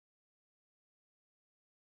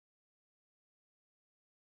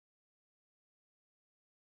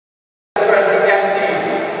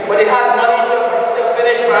they had money to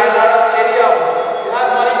finish Brian Lara Stadium. They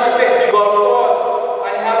had money to fix the golf course.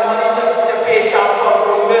 And they had money to pay Shampoo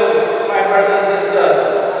from Mill. My brothers and sisters.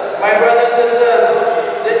 My brothers and sisters,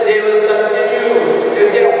 they will continue to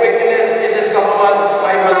get wickedness in this government,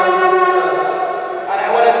 my brothers and sisters. And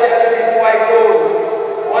I want to tell you before I close,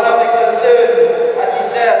 one of the concerns, as he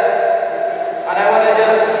says, and I want to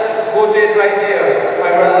just quote it right here,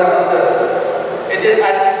 my brothers and sisters. It is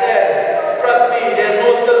as he said, trust me, there's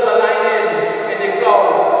no silver lining in the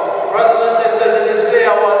clouds. Brothers and sisters, it is clear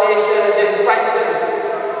our nation is in crisis.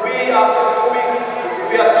 We, after 2 weeks,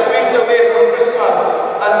 we are 2 weeks away from Christmas,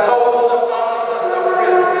 and thousands of families are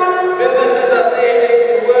suffering. Businesses are saying this is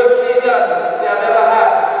the worst season they have ever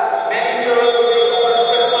had. Many children will wake up on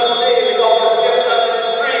Christmas Day without a gift under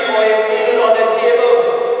the tree or a meal on the table.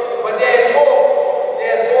 But there is hope.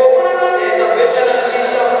 There is hope. There is a vision and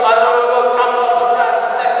leadership of Honorable Kamala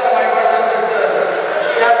Assessor, my brothers and sisters.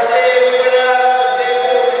 She has saved Trinidad and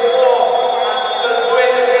Tobago before, and she will do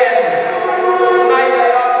it again. So tonight I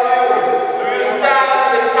ask you, do you stand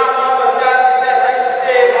with Kamala Assessor to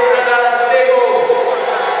save Trinidad and Tobago?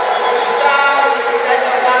 Do you stand with the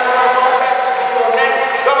United National Congress to be your next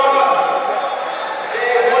government?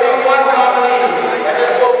 There is only one family that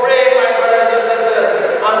is so brave, my brothers and sisters.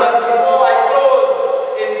 And but before I close,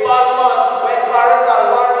 in Parliament, when Faris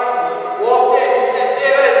Alwari walked in, he said,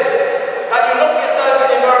 David, can you look yourself in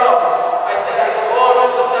the mirror? I said, I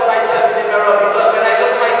always look at myself in the mirror, because when I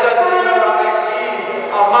look myself in the mirror, I see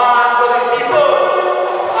a man for the people.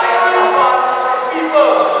 I am a man for the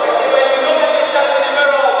people. I say, when you look at yourself in the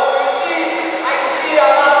mirror, what do you see? I see a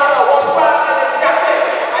man with a wash bag in his jacket.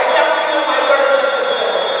 I tell you, my brothers and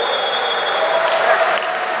sisters.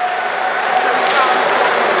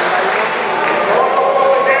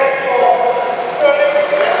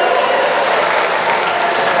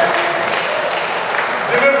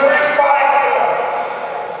 Delivering 5 years.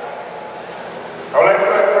 I would like to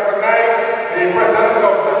recognize the presence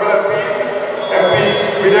of Civil and Peace MP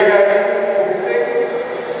Vidagari Gopi Singh,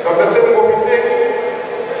 Dr. Tim Gopi Singh,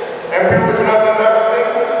 MP Rujunath Ndavi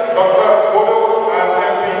Singh, Dr. Bodo, and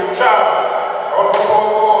MP Charles. I want to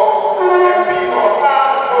pause for MPs or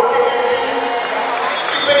hard working MPs,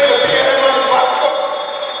 keeping the PNM on the back foot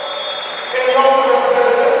in the House of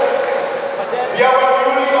Representatives. We have a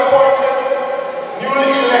newly appointed, newly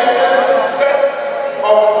elected set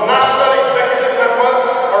of national executive members.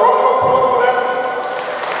 A round of applause for them.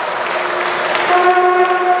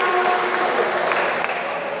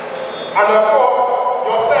 And of course,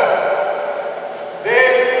 yourselves. There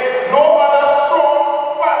is no other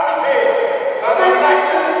strong party base than the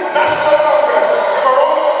United National Congress. Give a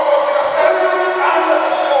round of applause for yourself and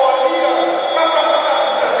for our leader, Kamala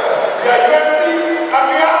Assessor. We are UNC and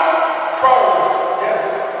we are proud. Yes.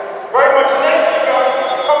 Very much next figure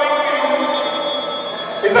coming to you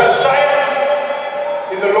is a giant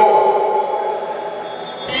in the law.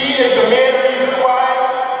 He is the main reason why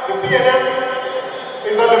the PNM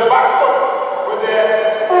is on the back foot with their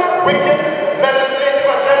wicked legislative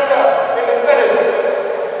agenda in the Senate.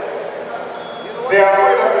 They are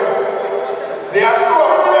afraid of him. They are so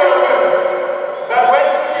afraid of him that when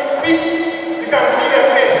he speaks, you can see their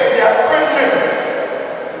faces, they are cringing.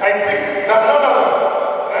 I speak that none of them,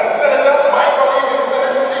 and Senator, my colleague in the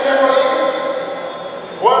Senate, senior colleague,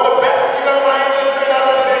 one of the best legal minds in Trinidad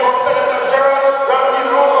and Tobago, Senator Gerald Ramsey,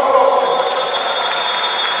 round of applause.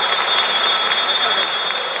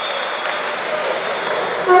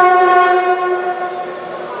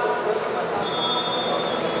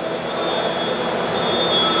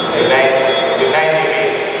 Good night, Debe.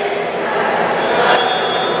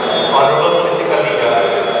 Honorable political leader,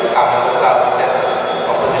 Kamala Assessor,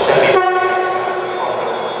 opposition leader of the United National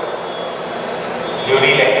Congress,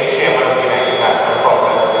 newly elected chairman of the United National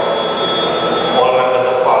Congress, all members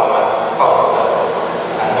of Parliament, councillors,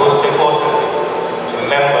 and most importantly, the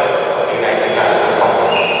members of the United National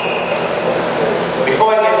Congress.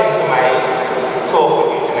 Before I get into my talk with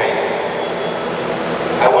you tonight,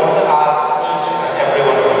 I want to ask each and every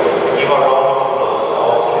one of you to give a round of applause to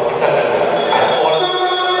our political leader and all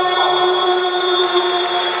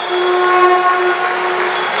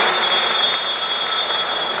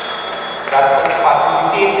that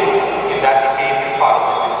participated in that debate in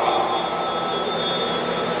Parliament this week.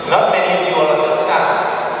 Not many of you all understand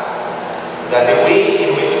that the way in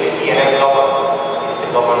which the PNM governs is to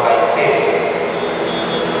govern by fear.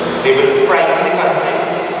 They will frighten the country,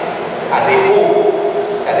 and they hope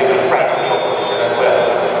that they will frighten the opposition as well.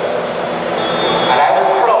 And I was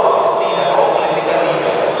proud to see that our political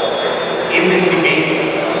leader in this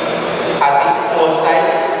debate had the foresight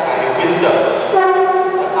and the wisdom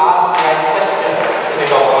to ask the right questions to the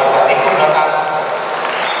government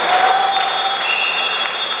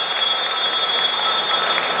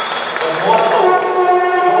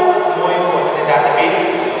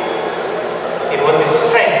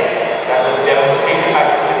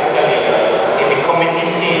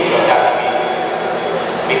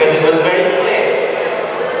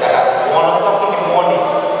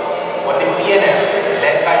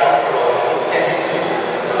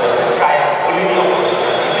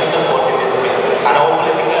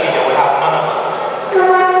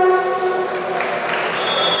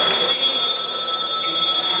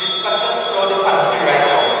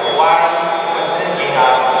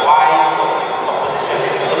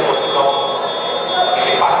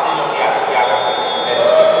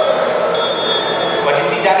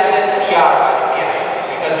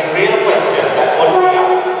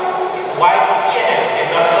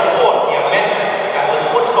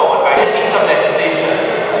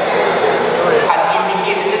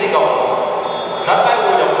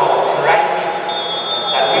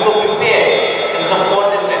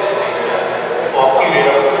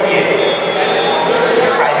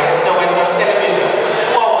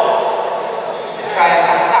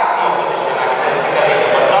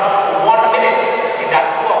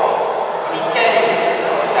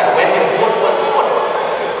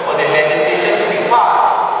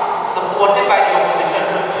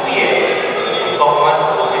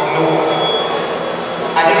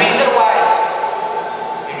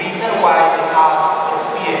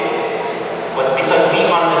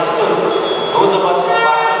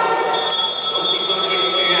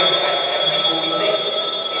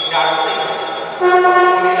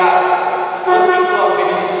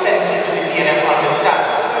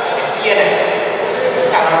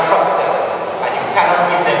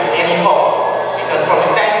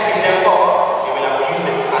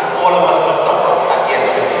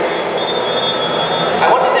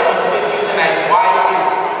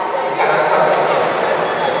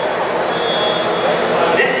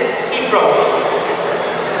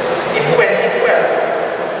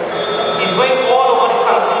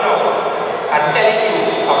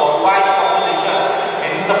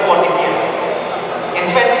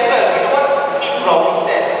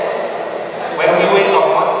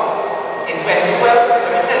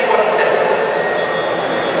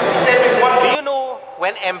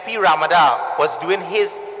MP Ramada was doing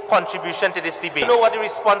his contribution to this debate. You know what the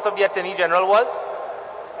response of the Attorney General was?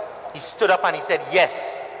 He stood up and he said,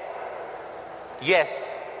 yes.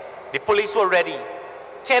 Yes, the police were ready.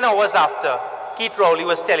 10 hours after, Keith Rowley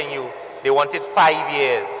was telling you they wanted 5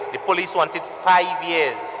 years. The police wanted 5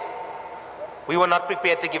 years. We were not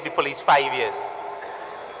prepared to give the police 5 years.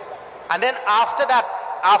 And then after that,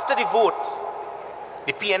 after the vote,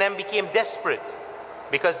 the PNM became desperate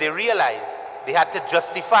because they realized they had to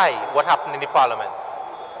justify what happened in the parliament.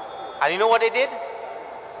 And you know what they did?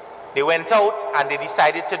 They went out and they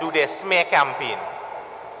decided to do their smear campaign.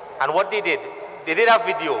 And what they did have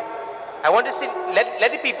video. I want to see,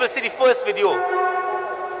 let the people see the first video.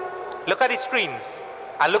 Look at the screens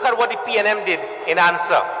and look at what the PNM did in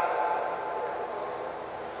answer.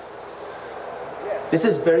 This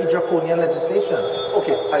is very draconian legislation.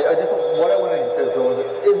 Okay, what I want to interject is,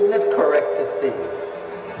 isn't it correct to say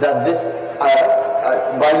that this,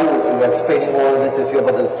 while you were explaining all this issue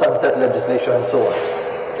about the sunset legislation and so on,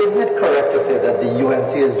 isn't it correct to say that the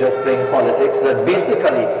UNC is just playing politics? That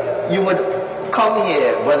basically you would come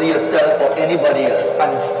here, whether yourself or anybody else,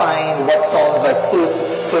 and find what sounds like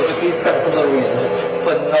perfectly sensible reasons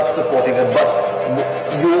for not supporting it, but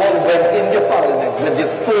you all went into Parliament with the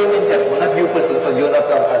full intent, well, not you personally, because you're not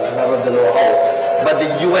a member of the lower house, but the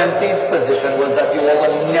UNC's position was that you all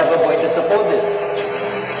were never going to support this.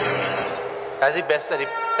 That was the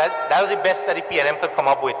best that the PNM could come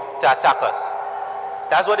up with to attack us.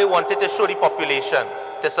 That's what they wanted to show the population,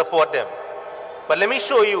 to support them. But let me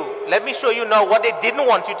show you now what they didn't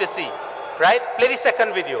want you to see, right? Play the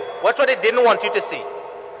second video. Watch what they didn't want you to see.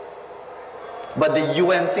 But the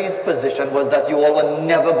UNC's position was that you all were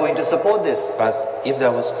never going to support this. If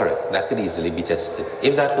that was correct, that could easily be tested.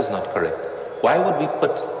 If that was not correct, why would we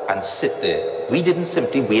put and sit there? We didn't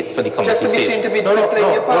simply wait for the committee stage. Just to be seen to be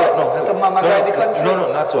playing your part, to mama-guide the country. No,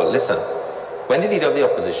 not at all. Listen, when the leader of the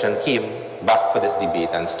opposition came back for this debate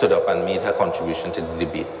and stood up and made her contribution to the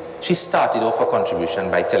debate, she started off her contribution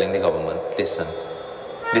by telling the government, listen,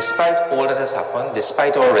 despite all that has happened,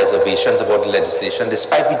 despite our reservations about the legislation,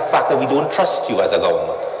 despite the fact that we don't trust you as a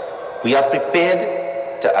government, we are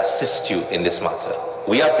prepared to assist you in this matter.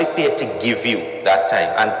 We are prepared to give you that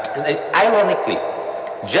time. And ironically,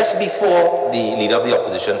 just before the leader of the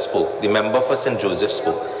opposition spoke, the member for St. Joseph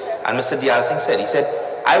spoke, and Mr. Dial Singh said, he said,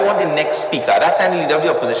 I want the next speaker. At that time, the leader of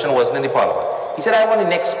the opposition wasn't in the parliament. He said, I want the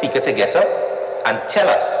next speaker to get up and tell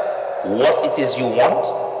us what it is you want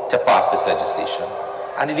to pass this legislation.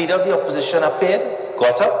 And the leader of the opposition appeared,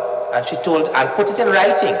 got up, and she told, and put it in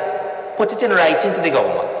writing to the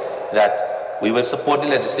government, that we will support the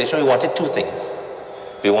legislation. We wanted two things.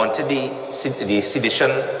 We wanted the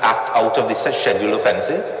Sedition Act out of the scheduled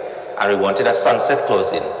offences, and we wanted a sunset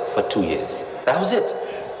clause in for 2 years. That was it.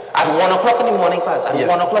 At 1 o'clock in the morning, Faz, at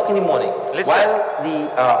 1 o'clock in the morning, while the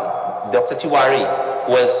Dr. Tiwari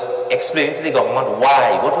was explaining to the government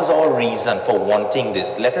why, what was our reason for wanting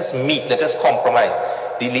this. Let us meet, let us compromise.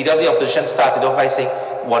 The leader of the opposition started off by saying,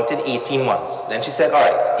 wanted 18 months. Then she said, all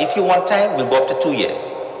right, if you want time, we'll go up to 2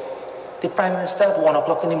 years. The Prime Minister at 1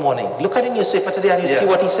 o'clock in the morning, look at the newspaper today and you see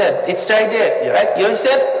what he said. It's right there, right? You know what he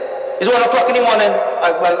said? It's 1 o'clock in the morning.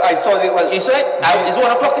 I saw the... You saw it? It's 1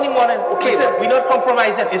 o'clock in the morning. Okay, we're not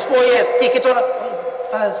compromising. It's 4 years. Take it on.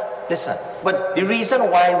 Faz, listen. But the reason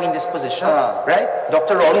why we're in this position, right?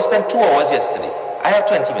 Dr. Rowley spent 2 hours yesterday. I have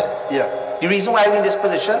 20 minutes. Yeah. The reason why we're in this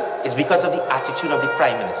position is because of the attitude of the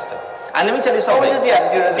Prime Minister. And let me tell you something. How is it the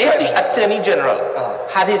attitude of the If Prime the Minister? Attorney General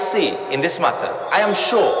had his say in this matter, I am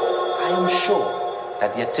sure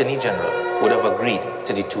that the Attorney General would have agreed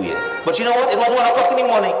to the 2 years. But you know what? It was 1 o'clock in the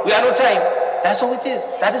morning. We had no time. That's how it is.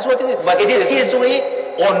 That is what it is. But it is his way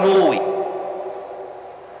or no way.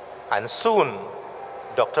 And soon,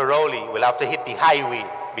 Dr. Rowley will have to hit the highway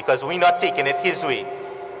because we're not taking it his way.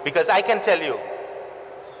 Because I can tell you,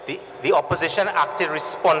 the opposition acted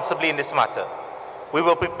responsibly in this matter. We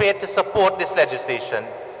were prepared to support this legislation.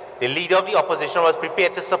 The leader of the opposition was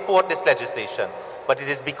prepared to support this legislation. But it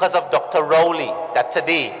is because of Dr. Rowley that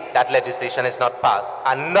today that legislation is not passed.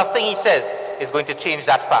 And nothing he says is going to change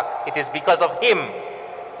that fact. It is because of him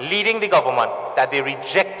leading the government that they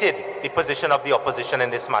rejected the position of the opposition in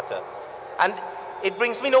this matter. And it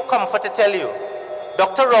brings me no comfort to tell you,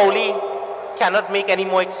 Dr. Rowley cannot make any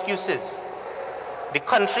more excuses. The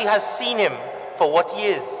country has seen him for what he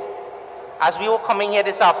is. As we were coming here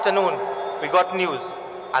this afternoon, we got news.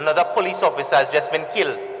 Another police officer has just been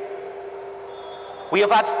killed. We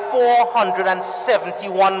have had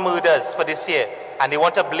 471 murders for this year, and they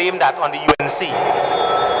want to blame that on the UNC.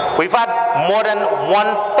 We've had more than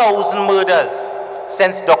 1,000 murders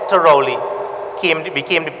since Dr. Rowley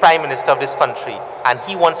became the Prime Minister of this country, and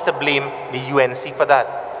he wants to blame the UNC for that.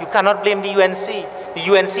 You cannot blame the UNC. The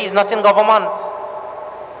UNC is not in government.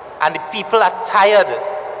 And the people are tired.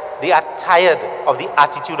 They are tired of the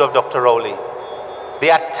attitude of Dr. Rowley. They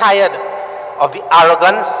are tired of the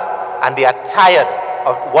arrogance, and they are tired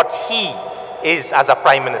of what he is as a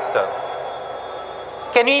Prime Minister.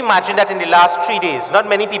 Can you imagine that in the last 3 days, not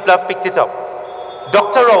many people have picked it up,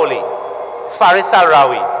 Dr. Rowley, Faris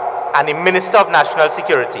Al-Rawi, and the Minister of National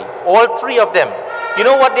Security, all three of them, you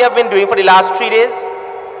know what they have been doing for the last 3 days?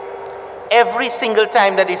 Every single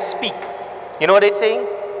time that they speak, you know what they're saying?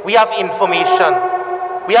 We have information.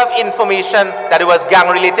 We have information that it was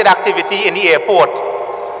gang-related activity in the airport.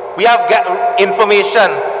 We have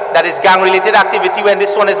information that is gang-related activity when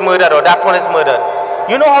this one is murdered or that one is murdered.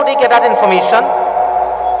 You know how they get that information?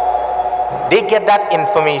 They get that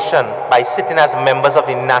information by sitting as members of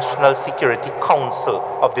the National Security Council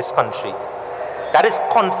of this country. That is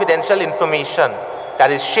confidential information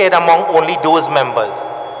that is shared among only those members.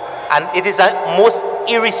 And it is a most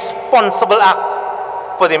irresponsible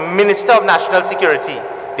act for the Minister of National Security,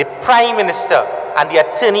 the Prime Minister, and the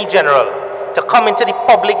Attorney General to come into the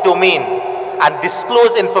public domain and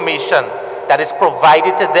disclose information that is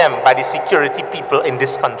provided to them by the security people in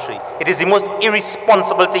this country. It is the most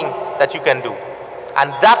irresponsible thing that you can do.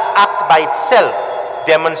 And that act by itself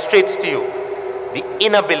demonstrates to you the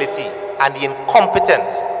inability and the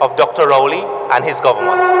incompetence of Dr. Rowley and his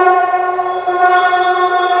government.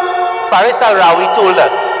 Faris Al-Rawi told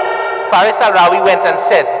us, Faris Al-Rawi went and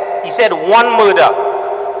said, he said one murder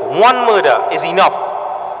is enough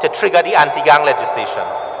to trigger the anti-gang legislation.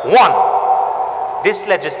 One. This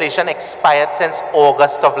legislation expired since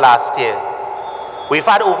August of last year. We've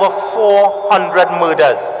had over 400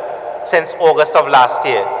 murders since August of last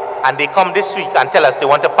year, and they come this week and tell us they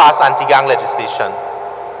want to pass anti-gang legislation.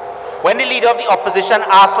 When the leader of the opposition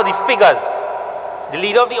asked for the figures, the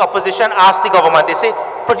leader of the opposition asked the government, they say,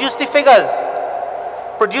 produce the figures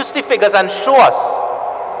and show us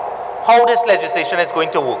how this legislation is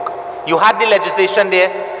going to work. You had the legislation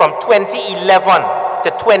there from 2011 to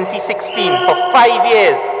 2016 for 5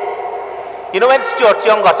 years. You know when Stuart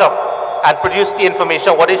Young got up and produced the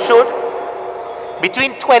information, what it showed?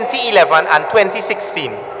 Between 2011 and 2016,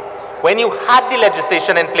 when you had the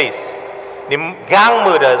legislation in place, the gang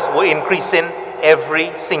murders were increasing every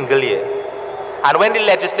single year. And when the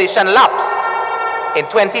legislation lapsed in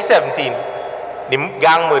 2017, the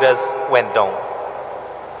gang murders went down.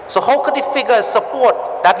 So how could the figures support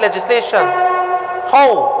that legislation?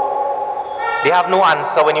 How? They have no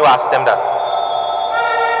answer when you ask them that.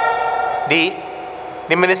 The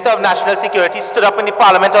Minister of National Security stood up in the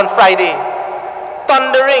Parliament on Friday,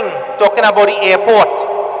 thundering, talking about the airport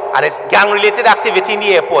and its gang-related activity in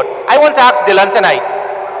the airport. I want to ask Dylan tonight,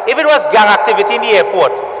 if it was gang activity in the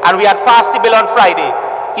airport and we had passed the bill on Friday,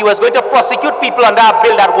 he was going to prosecute people under a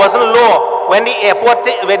bill that wasn't law when the airport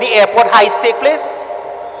heists take place?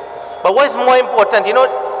 But what is more important, you know,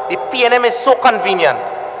 the PNM is so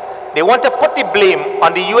convenient. They want to put the blame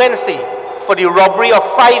on the UNC for the robbery of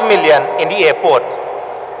 5 million in the airport.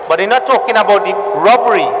 But they're not talking about the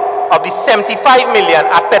robbery of the 75 million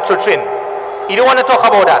at Petrotrin. You don't want to talk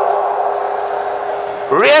about that.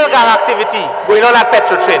 Real gang activity going on at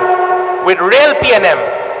Petrotrin with real PNM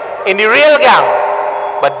in the real gang.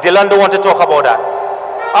 But Dylan don't want to talk about that.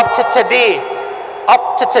 Up to today,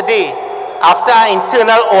 after an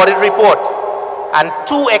internal audit report and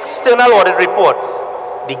 2 external audit reports,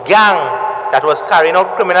 the gang that was carrying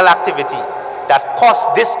out criminal activity that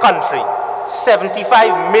cost this country $75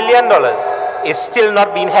 million is still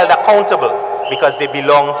not being held accountable because they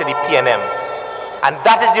belong to the PNM. And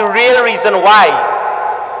that is the real reason why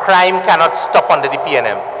crime cannot stop under the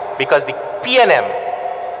PNM, because the PNM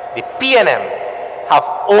have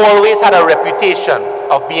always had a reputation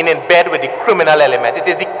of being in bed with the criminal element. It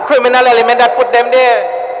is the criminal element that put them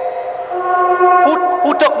there.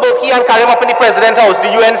 Who took Burki and carried him up in the president's house? The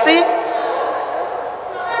UNC?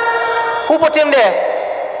 Who put him there?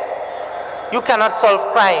 You cannot solve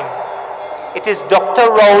crime. It is Dr.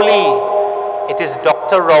 Rowley. It is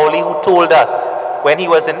Dr. Rowley who told us when he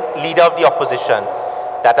was a leader of the opposition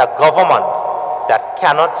that a government that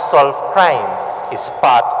cannot solve crime is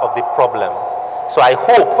part of the problem. So I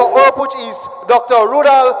hope for Oropuch East, Dr.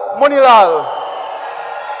 Rudal Munilal.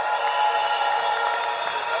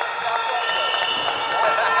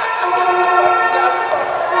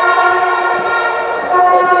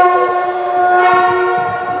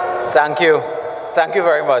 Thank you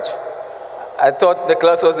very much. I thought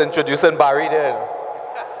Nicholas was introducing Barry there.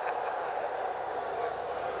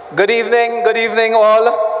 Good evening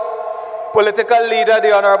all. political leader,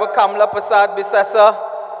 the Honorable Kamla Prasad Bisesa,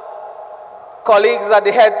 colleagues at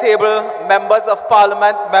the head table, members of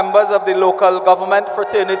parliament, members of the local government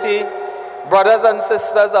fraternity, brothers and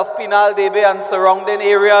sisters of Penal, Debe and surrounding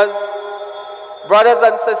areas, brothers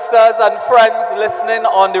and sisters and friends listening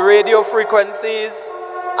on the radio frequencies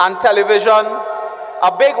and television,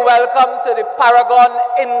 a big welcome to the Paragon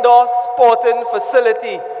Indoor Sporting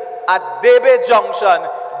Facility at Debe Junction,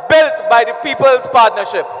 built by the People's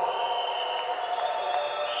Partnership.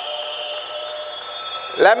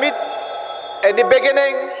 In the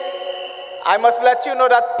beginning, I must let you know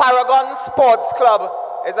that Paragon Sports Club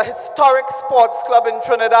is a historic sports club in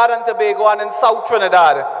Trinidad and Tobago and in South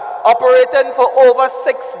Trinidad, operating for over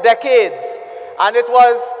 6 decades. And it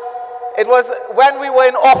was when we were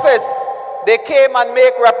in office, they came and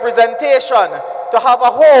make representation to have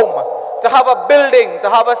a home, to have a building, to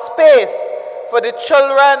have a space for the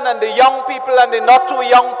children and the young people and the not too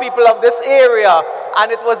young people of this area.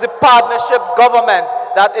 And it was the partnership government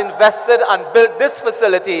that invested and built this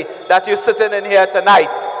facility that you're sitting in here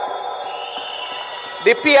tonight.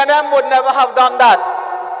 The PNM would never have done that.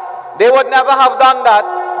 They would never have done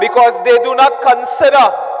that because they do not consider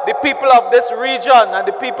the people of this region and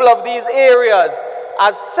the people of these areas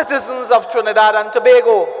as citizens of Trinidad and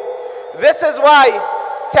Tobago. This is why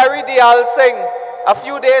Terry Dial Singh, a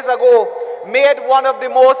few days ago, made one of the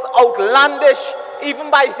most outlandish, even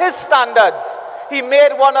by his standards, he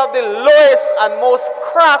made one of the lowest and most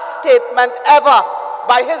crass statement ever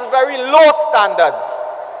by his very low standards,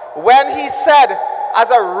 when he said, as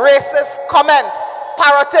a racist comment,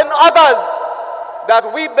 parroting others, that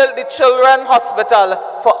we built the children hospital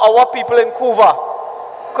for our people in Cuba.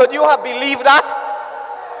 Could you have believed that?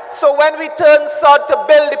 So when we turned south to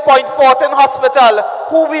build the Point Fortin Hospital,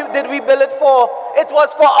 did we build it for? It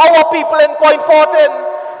was for our people in Point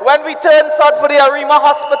Fortin. When we turned south for the Arima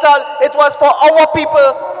Hospital, it was for our people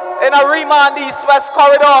in Arima and the East-West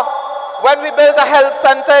Corridor. When we built a health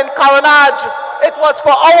center in Caranage, it was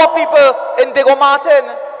for our people in Diego Martin.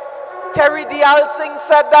 Terry Dial Singh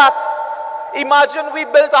said that. Imagine we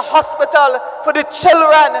built a hospital for the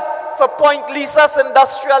children for Point Lisa's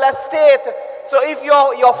industrial estate. So if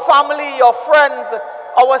your family, your friends,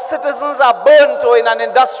 our citizens are burnt or in an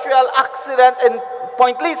industrial accident in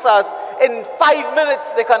Point Lisa's, in 5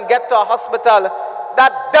 minutes they can get to a hospital.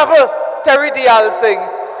 That devil, Terry Dial Singh,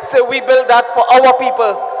 said we built that for our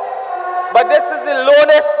people. But this is the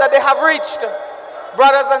lowest that they have reached.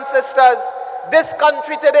 Brothers and sisters, this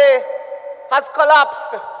country today has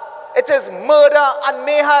collapsed. It is murder and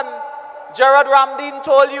mayhem. Gerard Ramdeen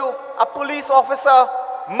told you, a police officer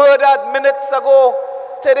murdered minutes ago.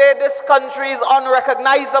 Today this country is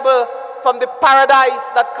unrecognizable from the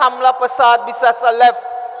paradise that Kamla Prasad Bisesa left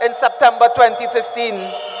in September 2015.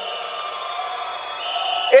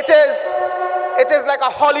 It is like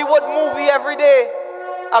a Hollywood movie every day.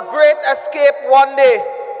 A great escape one day,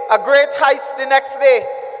 a great heist the next day.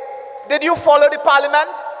 Did you follow the parliament?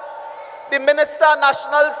 The Minister of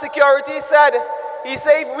National Security said,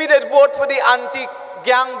 if we did vote for the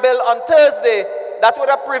anti-gang bill on Thursday, that would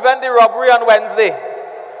have prevented the robbery on Wednesday.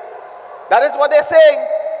 That is what they're saying.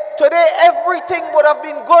 Today, everything would have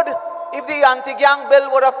been good if the anti-gang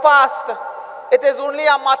bill would have passed. It is only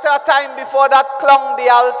a matter of time before that clown,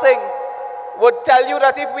 Dial Singh, would tell you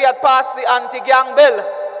that if we had passed the anti-gang bill,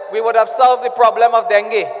 we would have solved the problem of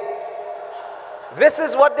dengue. This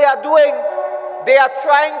is what they are doing. They are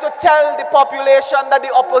trying to tell the population that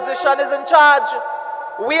the opposition is in charge.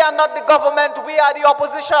 We are not the government, we are the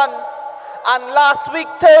opposition. And last week,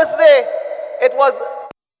 Thursday, it was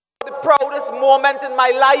the proudest moment in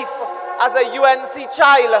my life as a UNC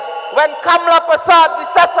child when Kamla Prasad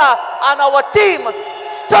Bisesa and our team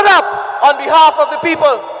stood up on behalf of the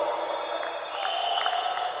people.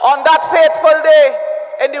 On that fateful day,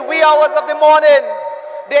 in the wee hours of the morning,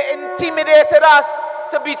 they intimidated us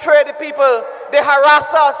to betray the people. They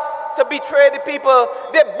harassed us to betray the people.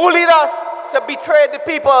 They bullied us to betray the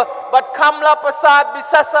people. But Kamla Prasad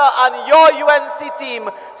Bisesa and your UNC team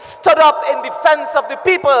stood up in defense of the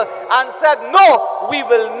people and said, no, we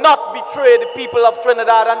will not betray the people of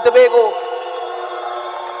Trinidad and Tobago.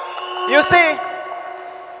 You see,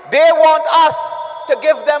 they want us to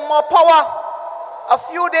give them more power. A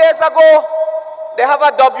few days ago, they have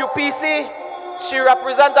a WPC. She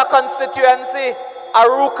represents a constituency,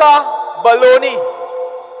 Aruka Maloney.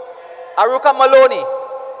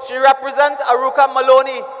 She represents Aruka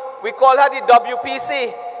Maloney. We call her the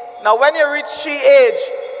WPC. Now when you reach she age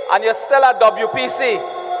and you're still at WPC,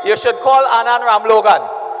 you should call Anand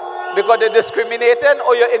Ramlogan because they're discriminating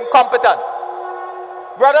or you're incompetent.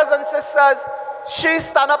 Brothers and sisters, she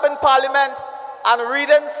stand up in parliament and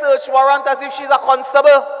reading search warrant as if she's a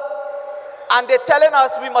constable. And they're telling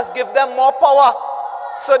us we must give them more power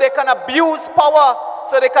so they can abuse power,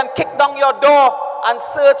 so they can kick down your door and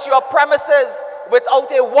search your premises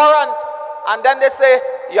without a warrant. And then they say,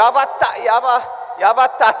 you have a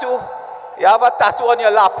tattoo on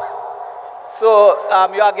your lap. So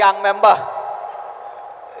you're a gang member.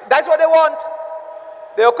 That's what they want.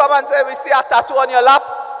 They'll come and say, we see a tattoo on your lap,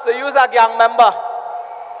 so you're a gang member.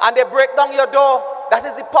 And they break down your door. That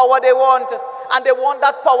is the power they want. And they want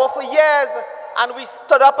that power for years. And we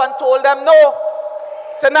stood up and told them no.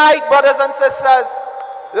 Tonight, brothers and sisters,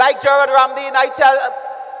 like Jared Ramdeen, I tell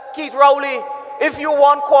Keith Rowley, if you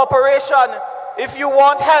want cooperation, if you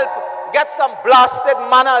want help, get some blasted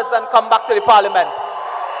manners and come back to the parliament.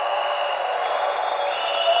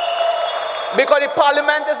 Because the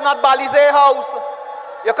parliament is not Balizé house.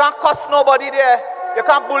 You can't cuss nobody there. You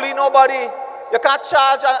can't bully nobody. You can't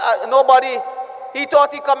charge nobody. He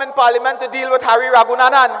thought he'd come in parliament to deal with Harry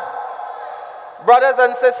Ragunanan. Brothers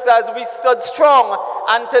and sisters, we stood strong,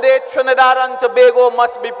 and today Trinidad and Tobago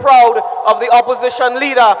must be proud of the opposition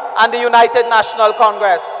leader and the United National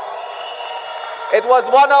Congress. It was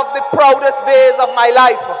one of the proudest days of my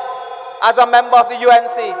life as a member of the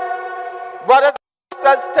UNC. Brothers and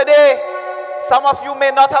sisters, today, some of you may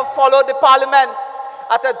not have followed the parliament.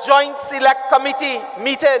 At a joint select committee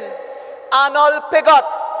meeting, Arnold Pigott,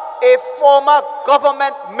 a former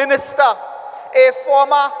government minister, a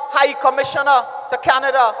former high commissioner to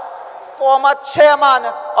Canada, former chairman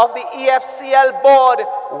of the EFCL board,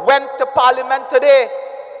 went to parliament today.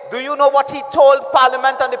 Do you know what he told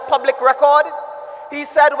parliament on the public record? He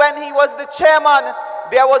said when he was the chairman,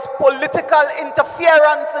 there was political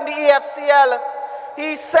interference in the EFCL.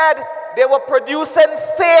 He said they were producing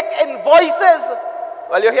fake invoices.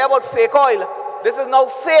 Well, you hear about fake oil. This is now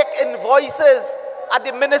fake invoices at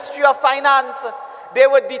the Ministry of Finance. They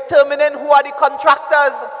were determining who are the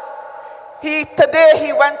contractors. Today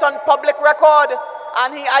he went on public record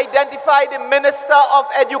and he identified the Minister of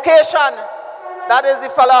Education. That is the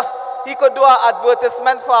fella, he could do an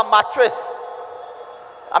advertisement for a mattress.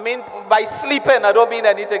 I mean, by sleeping, I don't mean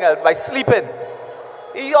anything else, by sleeping.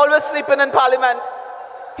 He always sleeping in parliament.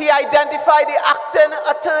 He identified the acting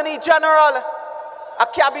Attorney General, a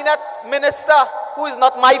cabinet minister who is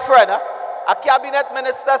not my friend. A cabinet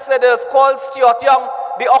minister said it was called Stuart Young,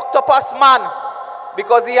 the octopus man,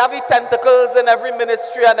 because he have his tentacles in every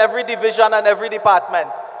ministry and every division and every department,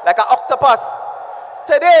 like an octopus.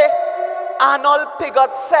 Today, Arnold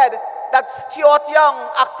Pigott said that Stuart Young,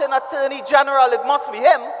 acting Attorney General, it must be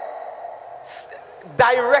him,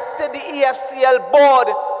 directed the EFCL board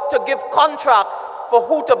to give contracts for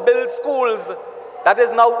who to build schools. That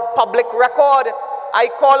is now public record. I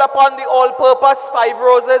call upon the all-purpose Five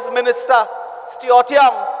Roses Minister, Stuart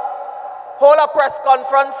Young, hold a press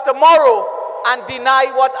conference tomorrow and deny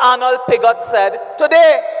what Arnold Pigott said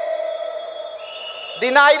today.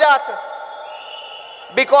 Deny that.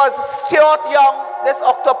 Because Stuart Young, this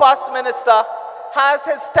octopus minister, has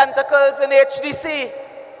his tentacles in HDC.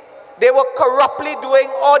 They were corruptly doing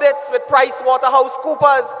audits with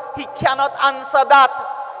PricewaterhouseCoopers. He cannot answer that.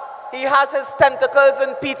 He has his tentacles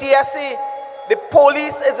in PTSE. The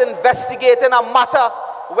police is investigating a matter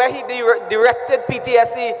where he directed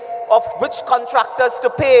PTSE of which contractors to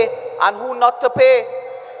pay and who not to pay.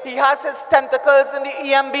 He has his tentacles in the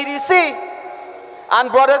EMBDC.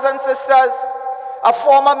 And brothers and sisters, a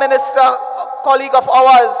former minister, a colleague of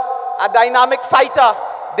ours, a dynamic fighter,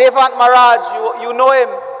 Devant Maharaj, you know him.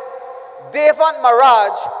 Devant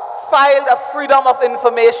Maharaj filed a Freedom of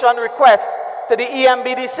Information request to the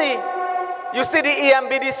EMBDC. You see, the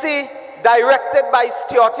EMBDC, directed by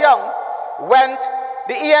Stuart Young,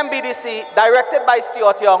 the EMBDC, directed by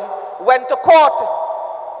Stuart Young, went to court.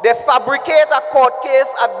 They fabricate a court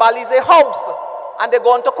case at Balizé House, and they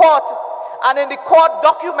go into court. And in the court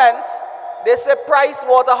documents, they say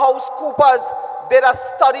PricewaterhouseCoopers did a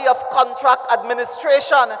study of contract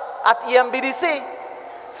administration at EMBDC.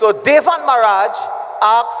 So Devant Maharaj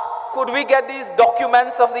asks, could we get these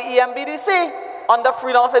documents of the EMBDC under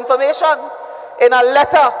Freedom of Information? In a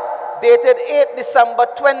letter dated 8 December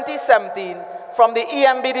 2017 from the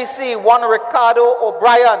EMBDC, one Ricardo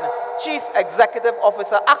O'Brien, Chief Executive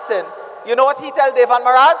Officer acting. You know what he tell Devant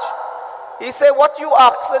Maharaj? He say, what you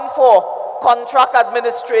asking for? Contract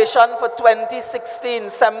administration for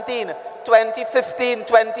 2016-17,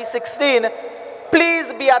 2015-2016.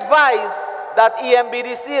 Please be advised that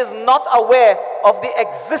EMBDC is not aware of the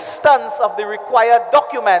existence of the required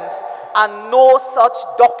documents, and no such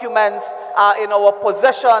documents are in our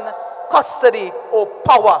possession, custody, or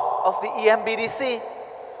power of the EMBDC.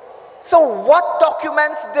 So what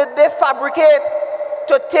documents did they fabricate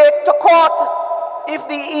to take to court if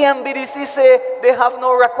the EMBDC say they have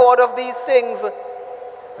no record of these things?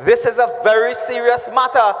 This is a very serious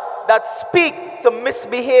matter that speaks to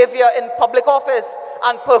misbehavior in public office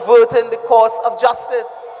and perverting the course of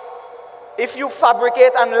justice. If you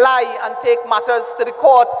fabricate and lie and take matters to the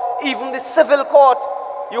court, even the civil court,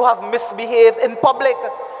 you have misbehaved in public.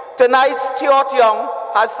 Tonight, Stuart Young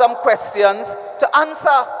has some questions to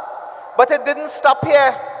answer, but it didn't stop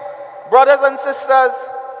here. Brothers and sisters,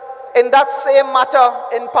 in that same matter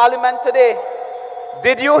in Parliament today,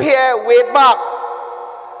 did you hear Wade Mark?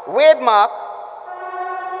 Wade Mark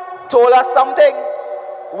told us something.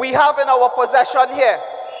 We have in our possession here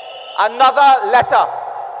another letter.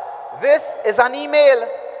 This is an email.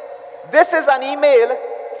 This is an email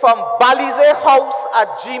from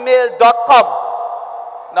balizehouse@gmail.com.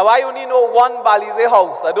 Now I only know one Balize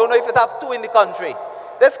house. I don't know if it have two in the country.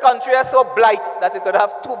 This country is so blight that it could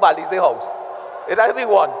have two Balize house. It has to be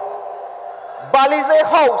one. Balize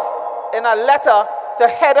House in a letter to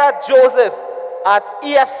Heather Joseph at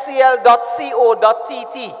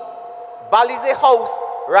efcl.co.tt. Balize House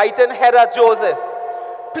writing Heather Joseph.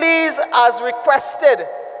 Please, as requested,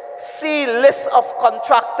 see list of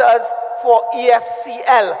contractors for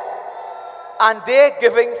EFCL. And they're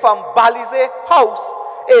giving from Balize House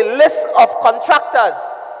a list of contractors.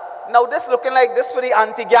 Now this looking like this for the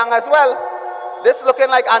anti-gang as well. This looking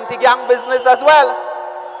like anti-gang business as well.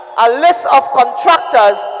 A list of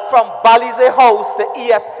contractors from Balize House to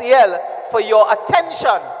EFCL for your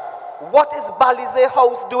attention. What is Balize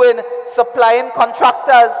House doing? Supplying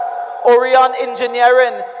contractors, Orion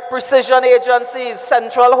Engineering, Precision Agencies,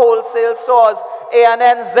 Central Wholesale Stores,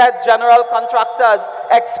 ANNZ General Contractors,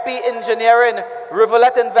 XP Engineering,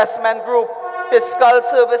 Rivulet Investment Group, Fiscal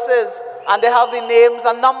Services, and they have the names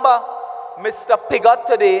and number. Mr. Pigott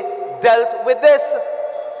today dealt with this.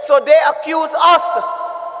 So they accuse us.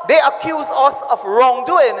 They accuse us of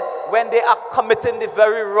wrongdoing when they are committing the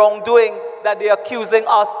very wrongdoing that they are accusing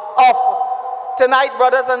us of. Tonight,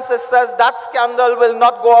 brothers and sisters, that scandal will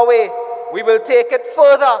not go away. We will take it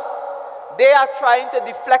further. They are trying to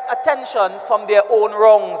deflect attention from their own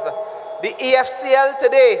wrongs. The EFCL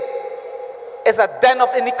today is a den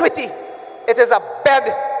of iniquity. It is a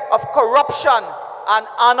bed of corruption. And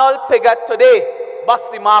Arnold Pigott today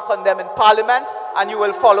bust the mark on them in Parliament, and you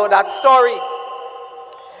will follow that story.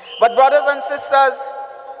 But brothers and sisters,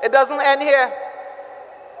 it doesn't end here.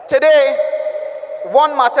 Today,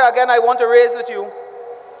 one matter again I want to raise with you.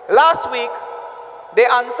 Last week, they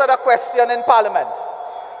answered a question in Parliament.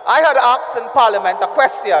 I had asked in Parliament a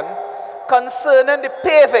question concerning the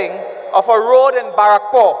paving of a road in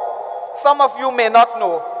Barrackpore. Some of you may not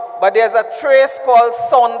know, but there's a trace called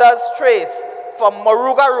Saunders Trace from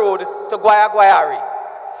Moruga Road to Guayari.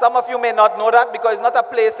 Some of you may not know that because it's not a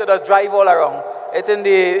place that does drive all around. It's in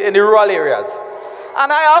the rural areas.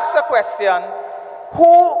 And I asked a question,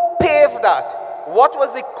 who paved that? What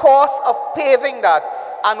was the cost of paving that?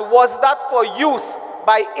 And was that for use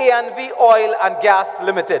by A&V Oil and Gas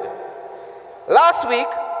Limited? Last week,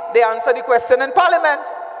 they answered the question in Parliament.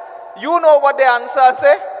 You know what they answered and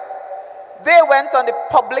say? They went on the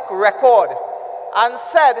public record and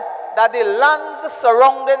said that the lands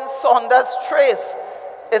surrounding Saunders Trace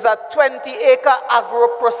is a 20-acre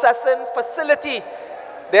agro-processing facility.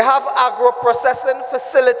 They have agro-processing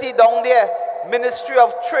facility down there. Ministry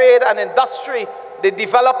of Trade and Industry, they're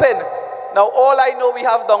developing. Now all I know we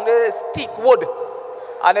have down there is teak wood.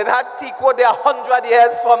 And it had teak wood there 100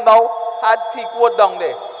 years from now, had teak wood down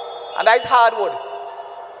there. And that's hardwood.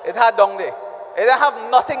 It had down there. It didn't have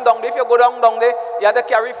nothing down there. If you go down there, you had to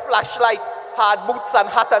carry flashlight, hard boots and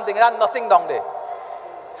hat and things. It had nothing down there.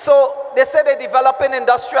 So they said they're developing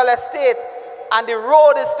industrial estate, and the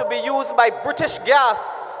road is to be used by British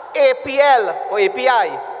Gas, APL or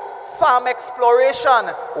API, Farm Exploration,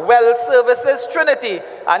 Well Services, Trinity,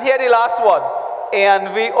 and here the last one,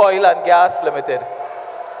 A&V Oil and Gas Limited.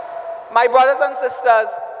 My brothers and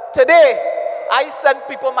sisters, today I sent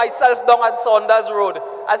people myself down on Saunders Road.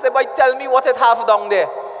 I said, boy, tell me what it have down there.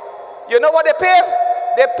 You know what they pave?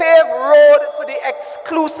 They pave road for the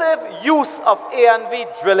exclusive use of A&V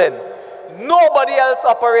drilling. Nobody else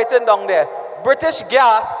operating down there. British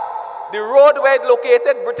Gas, the road where it's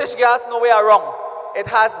located, British Gas nowhere wrong. It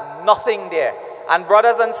has nothing there. And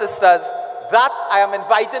brothers and sisters, that I am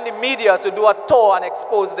inviting the media to do a tour and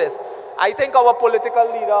expose this. I think our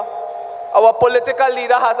political leader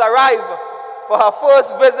has arrived for her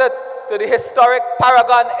first visit to the historic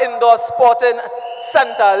Paragon Indoor Sporting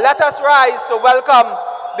Center. Let us rise to welcome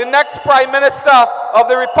the next Prime Minister of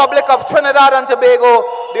the Republic of Trinidad and Tobago,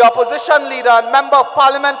 the opposition leader and member of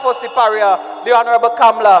parliament for Siparia, the Honorable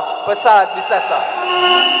Kamla Prasad Bisesa.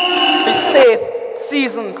 Be safe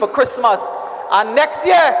season for Christmas, and next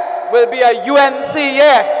year will be a UNC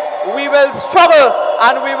year. We will struggle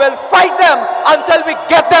and we will fight them until we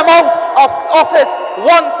get them out of office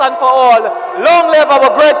once and for all. Long live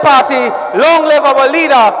our great party, long live our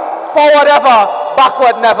leader, forward ever,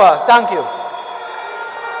 backward never. Thank you.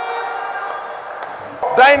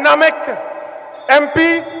 Dynamic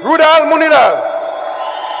MP Rudal Munilal.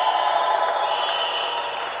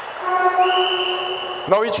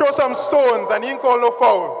 Now he throw some stones and he ain't call no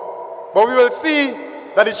foul. But we will see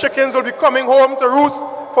that the chickens will be coming home to roost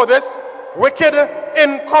for this wicked,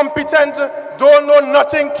 incompetent, don't know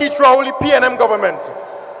nothing, Keith Rowley PNM government.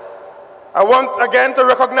 I want again to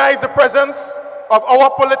recognize the presence of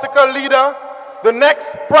our political leader, the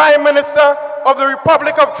next Prime Minister of the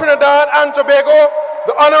Republic of Trinidad and Tobago,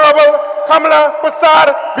 the Honorable Kamla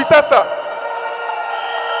Prasad Bisesa.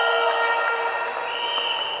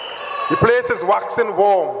 The place is waxing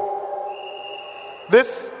warm.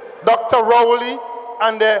 This Dr. Rowley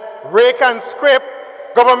and the rake and scrape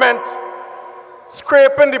government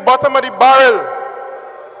scraping the bottom of the barrel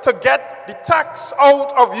to get the tax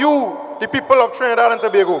out of you, the people of Trinidad and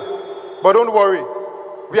Tobago. But don't worry,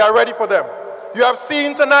 we are ready for them. You have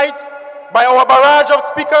seen tonight by our barrage of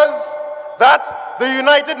speakers that the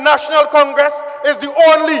United National Congress is the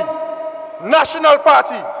only national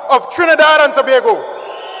party of Trinidad and Tobago.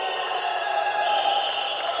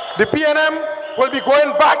 The PNM will be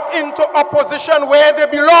going back into opposition where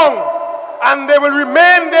they belong, and they will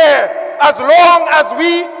remain there as long as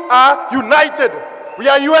we are united. We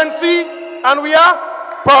are UNC and we are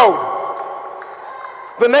proud.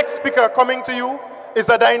 The next speaker coming to you is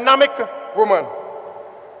a dynamic woman.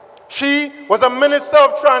 She was a Minister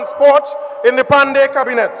of Transport in the Pandey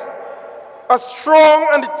cabinet, a strong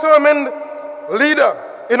and determined leader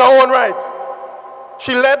in her own right.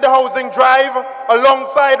 She led the housing drive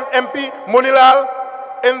alongside MP Munilal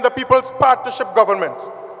in the People's Partnership government,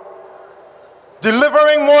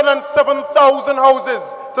 delivering more than 7,000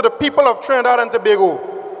 houses to the people of Trinidad and Tobago,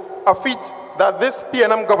 a feat that this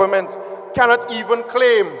PNM government cannot even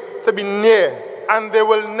claim to be near, and they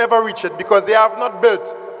will never reach it because they have not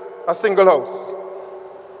built a single house.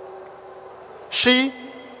 She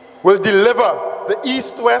will deliver the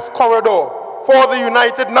East-West corridor for the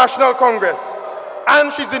United National Congress,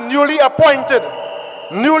 and she's the newly appointed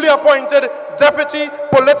deputy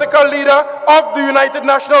political leader of the United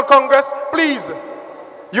National Congress. Please,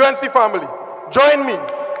 UNC family, join me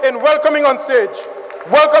in welcoming on stage,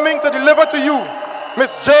 welcoming to deliver to you,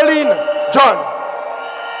 Miss Jolene John.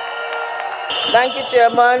 Thank you,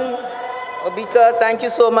 Chairman Obika. Thank you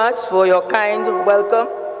so much for your kind welcome.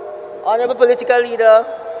 Honorable political leader,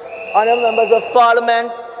 honorable members of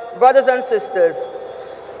parliament, brothers and sisters,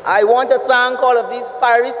 I want to thank all of these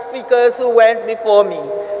fiery speakers who went before me.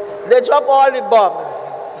 They dropped all the bombs.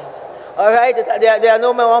 All right, there are no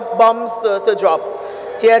more bombs to drop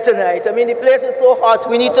here tonight. I mean, the place is so hot,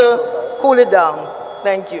 we need to cool it down.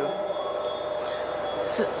 Thank you.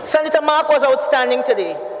 Senator Mark was outstanding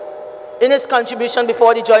today in his contribution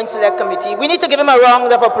before the Joint Select Committee. We need to give him a round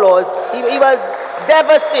of applause. He was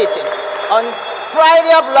devastating. On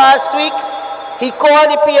Friday of last week, he called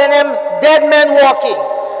the PNM dead men walking.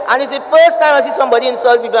 And it's the first time I see somebody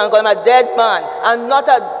insult people and call him a dead man. And not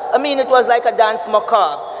a, I mean, it was like a dance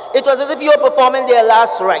macabre. It was as if you were performing their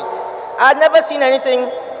last rites. I'd never seen anything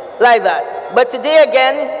like that. But today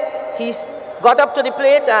again, he got up to the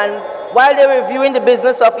plate, and while they were reviewing the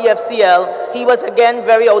business of EFCL, he was again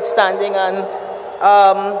very outstanding. And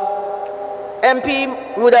MP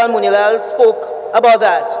Rudal Munilal spoke about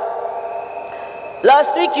that.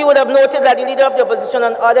 Last week, you would have noted that the leader of the opposition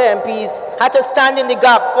and other MPs had to stand in the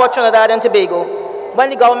gap for Trinidad and Tobago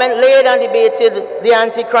when the government laid and debated the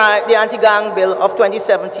anti-gang bill of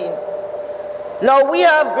 2017. Now, we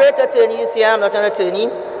have great attorneys here. I'm not an attorney.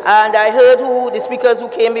 And I heard the speakers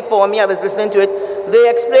who came before me, I was listening to it. They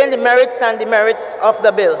explained the merits and demerits of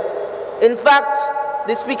the bill. In fact,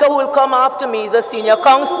 the speaker who will come after me is a senior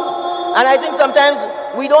counsel. And I think sometimes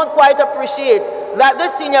we don't quite appreciate that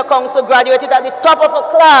this senior counsel graduated at the top of a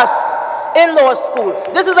class in law school.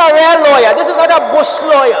 This is a real lawyer. This is not a bush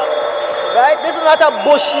lawyer, right? This is not a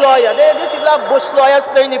bush lawyer. These people are bush lawyers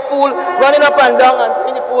playing the fool, running up and down and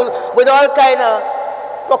playing the fool with all kind of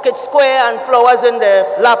pocket square and flowers in the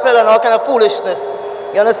lapel and all kind of foolishness.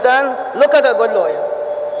 You understand? Look at a good lawyer.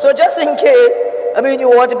 So just in case, I mean,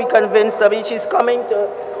 you want to be convinced, I mean, she's coming to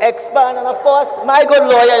expand. And of course, my good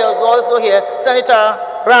lawyer is also here, Senator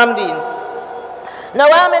Ramdeen. Now,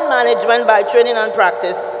 I'm in management by training and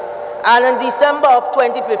practice, And in December of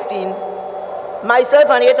 2015, myself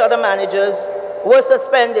and 8 other managers were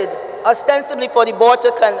suspended, ostensibly for the board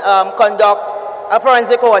to conduct a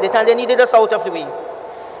forensic audit, and they needed us out of the way.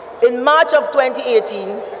 In March of 2018,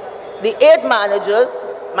 the 8 managers,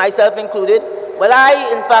 myself included, well,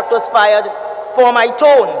 I, in fact, was fired for my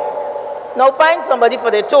tone. Now, find somebody for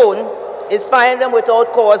their tone is firing them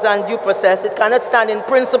without cause and due process. It cannot stand in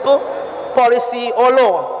principle, policy, or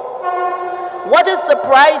law. What is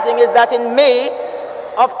surprising is that in May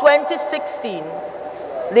of 2016,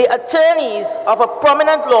 the attorneys of a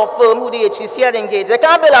prominent law firm who the HCC had engaged, they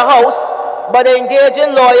can't build a house, but they engage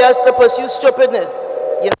in lawyers to pursue stupidness.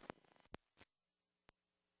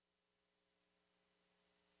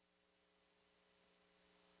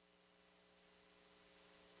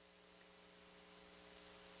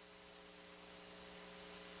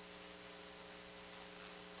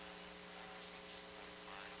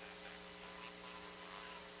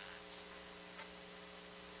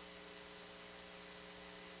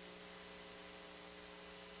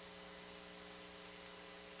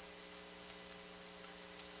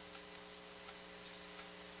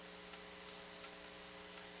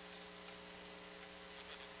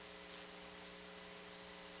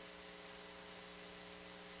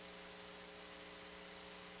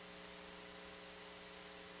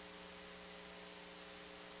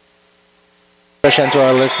 To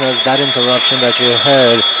our listeners, that interruption that you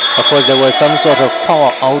heard, of course there was some sort of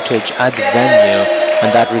power outage at the venue,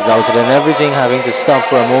 and that resulted in everything having to stop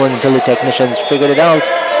for a moment until the technicians figured it out.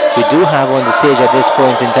 We do have on the stage at this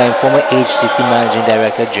point in time former HCC Managing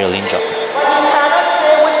Director Jolene John. But he cannot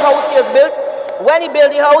say which house he has built, when he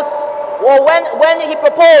built the house, or when he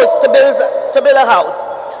proposed to build a house.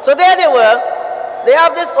 So there they were. They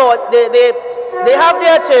have this, or they have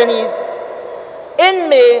their attorneys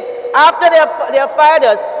in May. After they have fired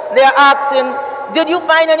us, they are asking, did you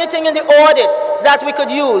find anything in the audit that we could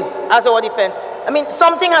use as our defense? I mean,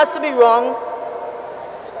 something has to be wrong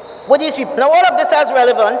with these people. Now, all of this has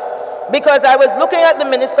relevance because I was looking at the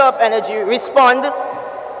Minister of Energy respond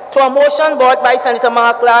to a motion brought by Senator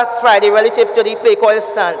Mark last Friday relative to the fake oil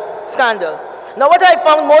scandal. Now, what I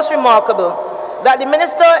found most remarkable, that the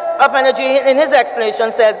Minister of Energy in his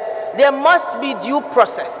explanation said, there must be due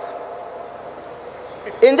process.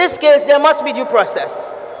 In this case, there must be due process.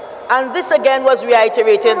 And this again was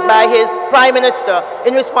reiterated by his Prime Minister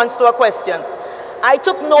in response to a question. I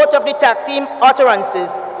took note of the TAC team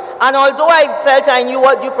utterances, and although I felt I knew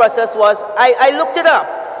what due process was, I looked it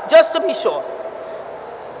up, just to be sure.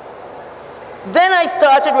 Then I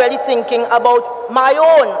started really thinking about my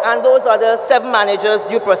own and those other 7 managers'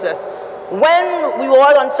 due process. When we were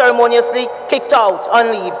all unceremoniously kicked out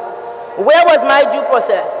on leave, where was my due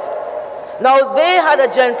process? Now, they had a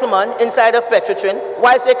gentleman inside of Petrotrin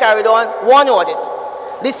whilst they carried on one audit.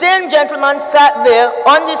 The same gentleman sat there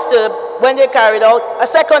undisturbed when they carried out a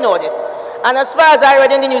second audit. And as far as I read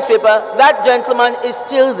in the newspaper, that gentleman is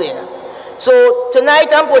still there. So tonight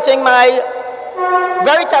I'm putting my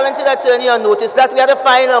very talented attorney on notice that we had to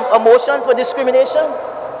file a motion for discrimination.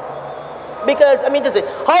 Because, I mean to say,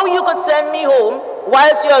 how you could send me home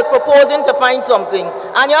whilst you're proposing to find something,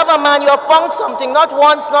 and you have a man, you have found something, not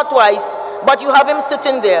once, not twice, but you have him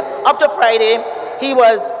sitting there. Up to Friday, he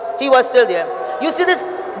was still there. You see, this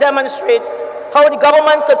demonstrates how the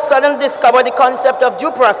government could suddenly discover the concept of due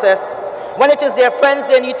process when it is their friends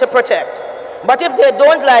they need to protect. But if they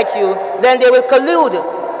don't like you, then they will collude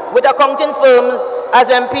with accounting firms, as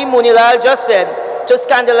MP Munilal just said, to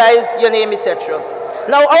scandalize your name, etc.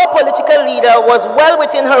 Now, our political leader was well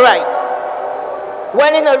within her rights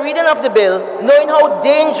when in her reading of the bill, knowing how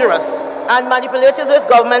dangerous and manipulative this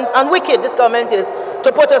government and wicked this government is,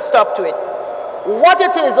 to put a stop to it. What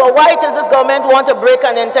it is or why it is this government want to break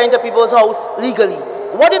and enter into people's house legally.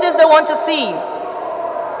 What it is they want to see.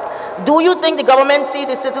 Do you think the government see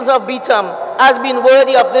the citizens of Beetham as being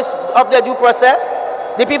worthy of their due process?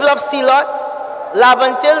 The people of Sealots,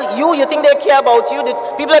 Lavantil, you think they care about you? The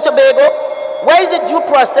people of Tobago? Where is the due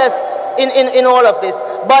process in all of this?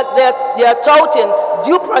 But they're touting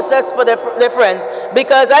due process for their friends,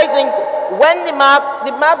 because I think when the mark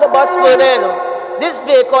the bus further, this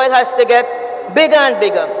vehicle has to get bigger and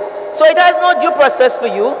bigger. So it has no due process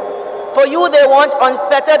for you. For you, they want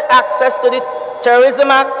unfettered access to the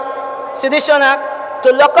Terrorism Act, Sedition Act,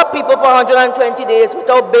 to lock up people for 120 days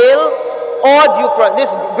without bail or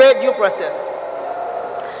this great due process.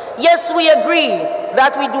 Yes, we agree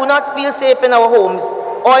that we do not feel safe in our homes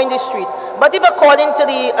or in the street. But if according to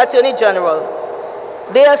the Attorney General,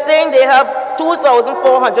 they are saying they have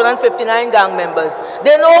 2,459 gang members.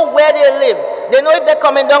 They know where they live. They know if they're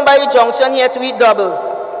coming down by the junction here to eat doubles.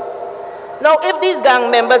 Now, if these gang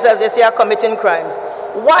members, as they say, are committing crimes,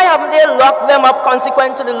 why haven't they locked them up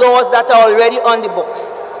consequent to the laws that are already on the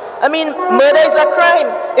books? I mean, murder is a crime.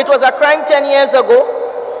 It was a crime 10 years ago.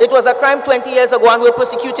 It was a crime 20 years ago, and we're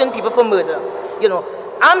prosecuting people for murder. You know,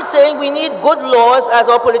 I'm saying we need good laws, as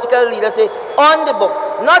our political leaders say, on the book.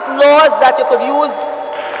 Not laws that you could use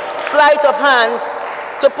sleight of hands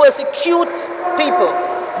to persecute people.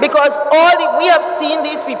 Because we have seen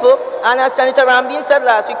these people, and as Senator Ramdeen said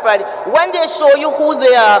last week Friday, when they show you who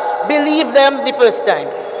they are, believe them the first time.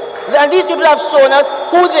 And these people have shown us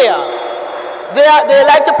who they are. They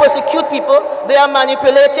like to persecute people, they are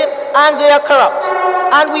manipulative, and they are corrupt.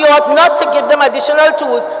 And we ought not to give them additional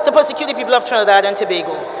tools to persecute the people of Trinidad and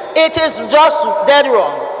Tobago. It is just dead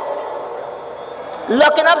wrong.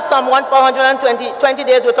 Locking up someone for 120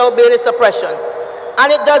 days without bail is suppression. And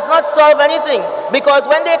it does not solve anything, because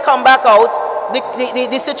when they come back out,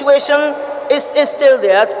 the situation is still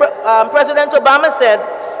there. As President Obama said,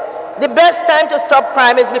 the best time to stop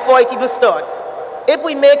crime is before it even starts. If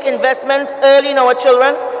we make investments early in our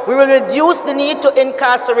children, we will reduce the need to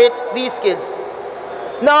incarcerate these kids.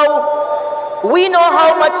 Now, we know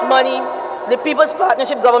how much money the People's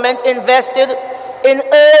Partnership government invested in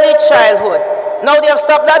early childhood. Now they have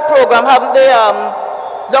stopped that program, haven't they,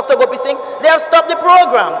 Dr. Gopi Singh? They have stopped the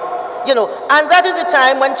program, you know, and that is the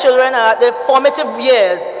time when children are at their formative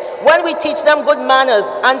years, when we teach them good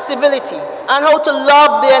manners and civility and how to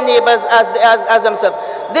love their neighbors as themselves.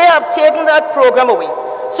 They have taken that program away.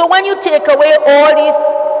 So when you take away all these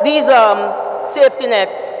safety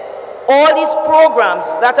nets, all these programs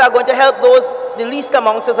that are going to help those, the least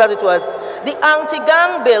amongst us, as it was, the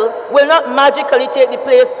anti-gang bill will not magically take the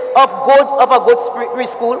place of a good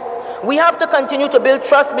preschool. We have to continue to build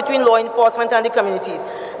trust between law enforcement and the communities.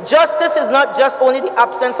 Justice is not just only the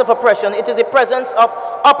absence of oppression, it is the presence of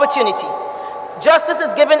opportunity. Justice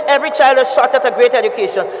is giving every child a shot at a great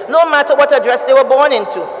education, no matter what address they were born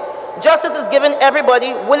into. Justice is giving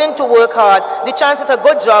everybody willing to work hard the chance at a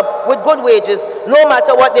good job with good wages, no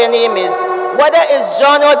matter what their name is. Whether it's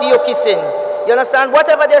John or Dioki Singh, you understand?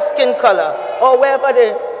 Whatever their skin color or wherever they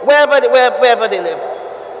live.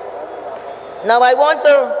 Now I want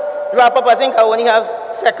to wrap up. I think I only have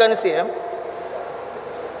seconds here,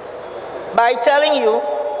 by telling you,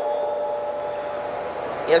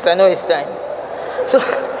 yes, I know it's time. So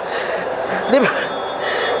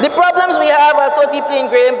the problems we have are so deeply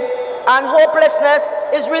ingrained, and hopelessness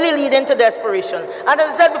is really leading to desperation. And as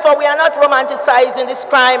I said before, we are not romanticizing this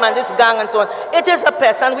crime and this gang and so on. It is a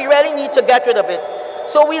pest, and we really need to get rid of it.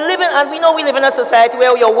 So we know we live in a society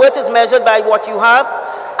where your worth is measured by what you have,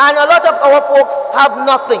 and a lot of our folks have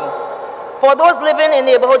nothing. For those living in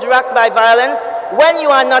neighborhoods racked by violence, when you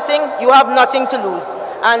are nothing, you have nothing to lose.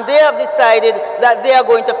 And they have decided that they are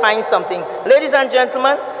going to find something. Ladies and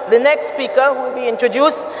gentlemen, the next speaker who will be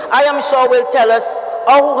introduced, I am sure will tell us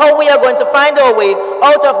how we are going to find our way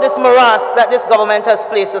out of this morass that this government has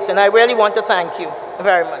placed us in. I really want to thank you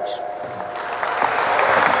very much.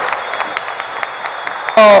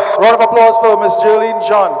 Round of applause for Ms. Jolene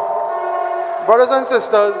John. Brothers and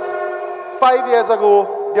sisters, 5 years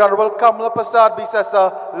ago, the Honorable Kamala Prasad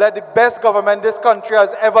Bisesa led the best government this country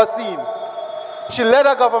has ever seen. She led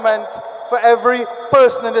a government for every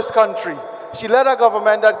person in this country. She led a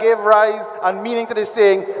government that gave rise and meaning to the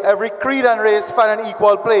saying, every creed and race find an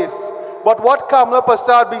equal place. But what Kamala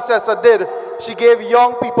Prasad Bisesa did, she gave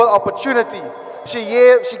young people opportunity. She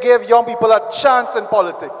gave young people a chance in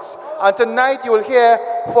politics. And tonight you will hear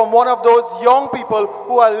from one of those young people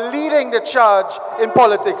who are leading the charge in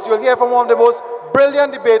politics. You'll hear from one of the most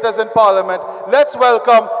brilliant debaters in Parliament. Let's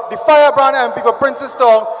welcome the firebrand MP for Princess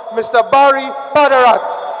Town, Mr. Barry Padarat.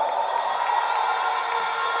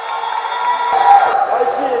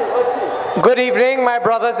 Good evening, my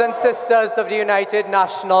brothers and sisters of the United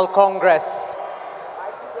National Congress.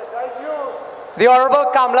 The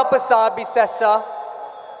Honorable Kamala Prasad Bisesa,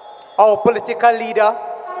 our political leader,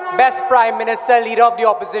 best Prime Minister, leader of the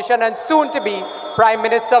opposition, and soon to be Prime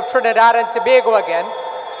Minister of Trinidad and Tobago again,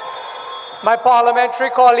 my parliamentary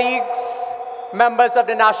colleagues, members of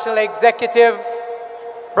the National Executive,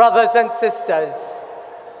 brothers and sisters,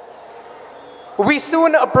 we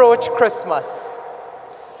soon approach Christmas.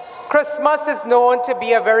 Christmas is known to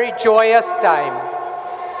be a very joyous time,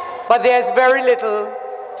 but there's very little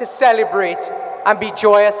to celebrate and be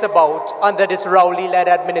joyous about under this Rowley-led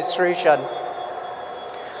administration.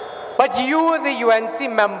 But you, the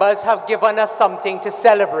UNC members, have given us something to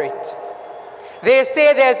celebrate. They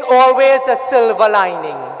say there's always a silver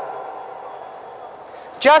lining.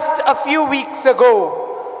 Just a few weeks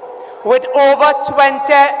ago, with over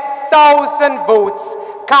 20,000 votes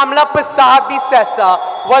Kamla Persad-Bissessar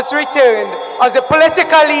was returned as the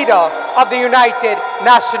political leader of the United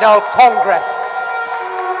National Congress.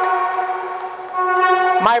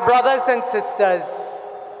 My brothers and sisters,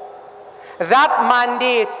 that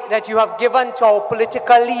mandate that you have given to our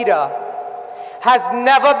political leader has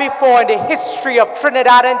never before in the history of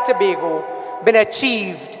Trinidad and Tobago been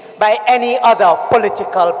achieved by any other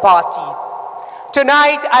political party.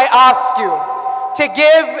 Tonight, I ask you to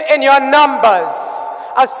give in your numbers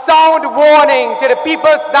a sound warning to the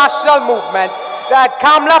People's National Movement that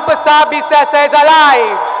Kamla Persad-Bissessar is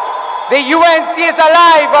alive. The UNC is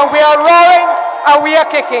alive, and we are roaring and we are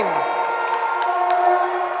kicking.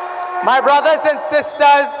 My brothers and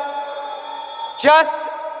sisters,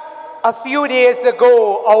 just a few days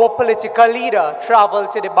ago, our political leader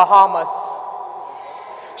traveled to the Bahamas.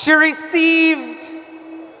 She received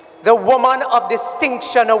the Woman of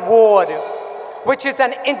Distinction Award, which is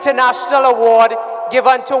an international award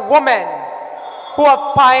given to women who have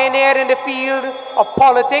pioneered in the field of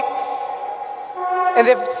politics, in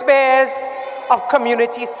the spheres of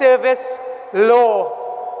community service, law.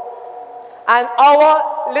 And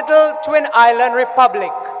our little twin island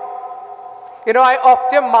republic, you know, I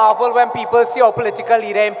often marvel when people see our political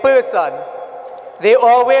leader in person. They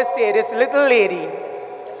always say this little lady,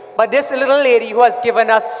 but this little lady who has given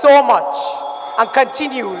us so much and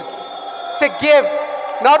continues to give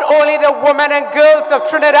not only the women and girls of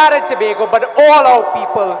Trinidad and Tobago, but all our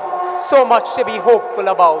people so much to be hopeful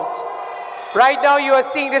about. Right now you are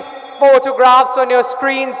seeing these photographs on your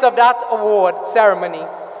screens of that award ceremony.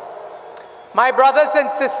 My brothers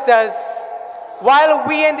and sisters, while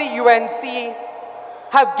we in the UNC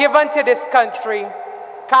have given to this country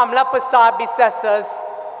Kamla Persad-Bissessar's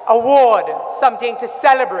award, something to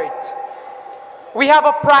celebrate, we have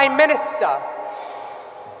a Prime Minister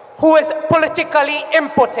who is politically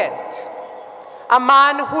impotent, a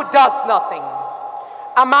man who does nothing,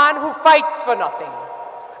 a man who fights for nothing,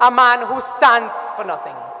 a man who stands for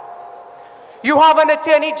nothing. You have an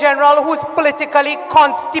Attorney General who's politically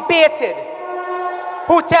constipated,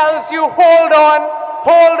 who tells you, hold on,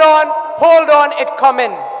 hold on, hold on, it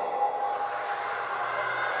coming.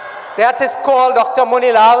 That is called, Dr.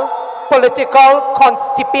 Munilal, political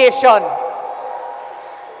constipation.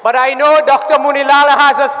 But I know Dr. Munilal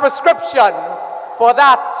has a prescription for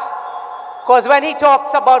that. Because when he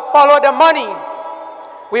talks about follow the money,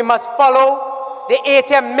 we must follow the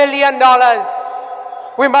 $80 million.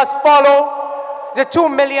 We must follow the $2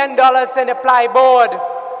 million in the ply board.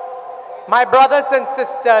 My brothers and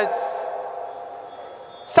sisters,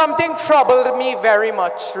 something troubled me very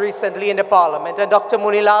much recently in the Parliament, and Dr.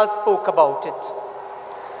 Munilal spoke about it.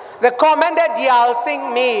 The comment that Diyal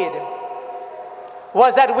Singh made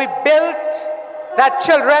was that we built that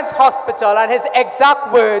children's hospital, and his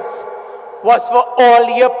exact words was for all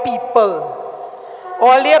your people.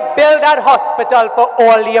 Only build that hospital for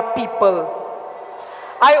all your people.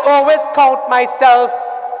 I always count myself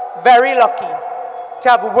very lucky to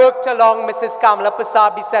have worked along Mrs. Kamla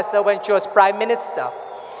Persad-Bissessar when she was Prime Minister.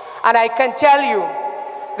 And I can tell you,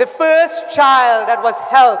 the first child that was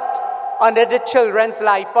helped under the Children's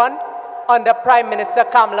Life Fund, under Prime Minister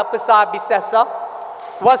Kamla Persad-Bissessar,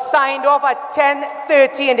 was signed off at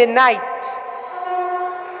 10:30 in the night.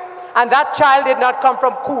 And that child did not come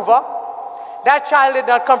from Cuba. That child did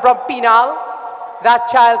not come from Penal. That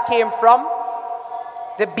child came from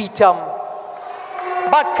the Beatum.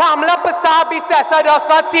 But Kamla Persad-Bissessar does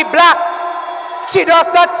not see black. She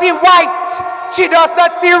does not see white. She does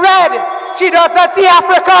not see red. She does not see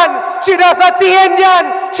African. She does not see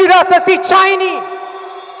Indian. She does not see Chinese.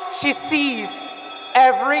 She sees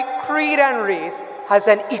every creed and race has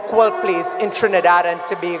an equal place in Trinidad and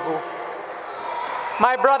Tobago.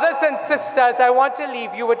 My brothers and sisters, I want to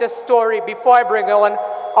leave you with a story before I bring on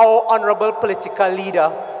our honorable political leader,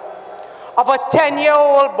 of a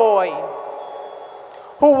 10-year-old boy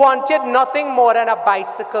who wanted nothing more than a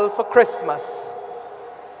bicycle for Christmas.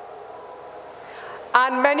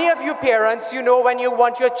 And many of you parents, you know, when you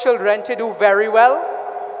want your children to do very well,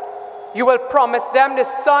 you will promise them the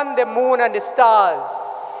sun, the moon, and the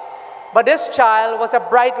stars. But this child was a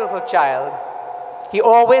bright little child. He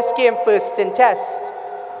always came first in test.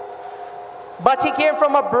 But he came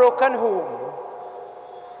from a broken home.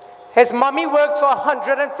 His mommy worked for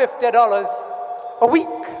 $150 a week.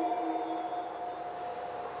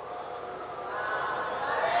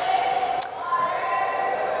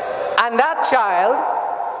 And that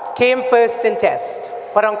child came first in test.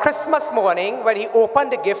 But on Christmas morning, when he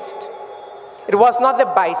opened the gift, it was not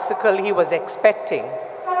the bicycle he was expecting.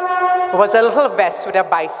 It was a little vest with a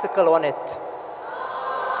bicycle on it.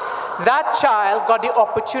 That child got the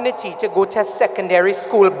opportunity to go to a secondary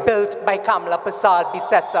school built by Kamla Prasad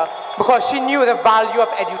Bisesa because she knew the value of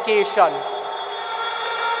education.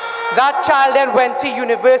 That child then went to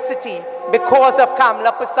university. Because of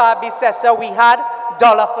Kamla Prasad Bisesa, we had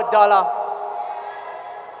dollar for dollar.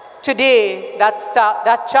 Today, that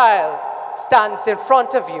child stands in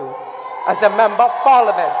front of you as a member of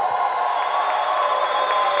parliament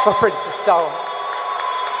for Princess Town.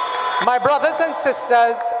 My brothers and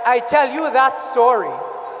sisters, I tell you that story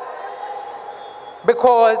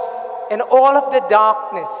because in all of the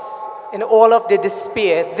darkness, in all of the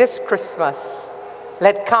despair, this Christmas,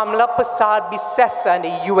 let Kamla Prasad Bisesa and the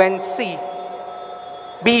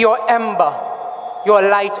UNC be your ember, your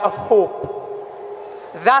light of hope.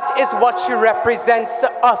 That is what she represents to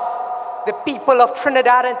us, the people of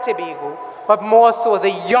Trinidad and Tobago, but more so the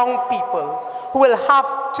young people who will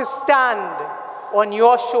have to stand on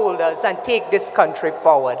your shoulders and take this country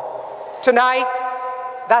forward. Tonight,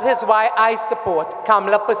 that is why I support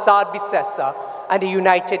Kamla Prasad Bisesa and the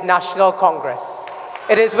United National Congress.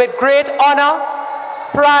 It is with great honor,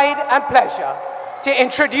 pride, and pleasure to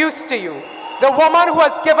introduce to you the woman who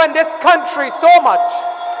has given this country so much,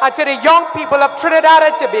 and to the young people of Trinidad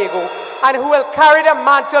and Tobago, and who will carry the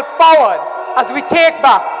mantle forward as we take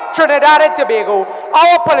back Trinidad and Tobago,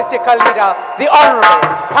 our political leader, the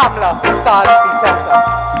Honorable Kamla Prasad Bisesa.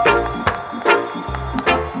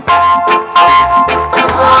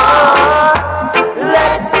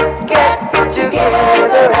 Let's get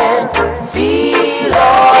together and feel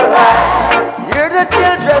alright. Hear the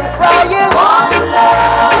children crying,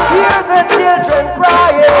 hear the children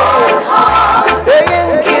crying,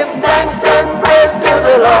 saying give thanks and praise to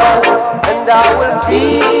the Lord, and I will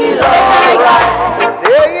feel alright.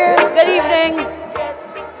 Good evening,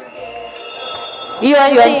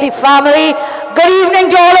 UNC family. Good evening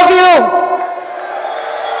to all of you.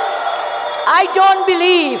 I don't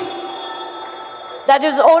believe that it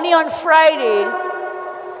was only on Friday,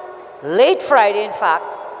 late Friday in fact,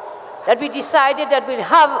 that we decided that we'd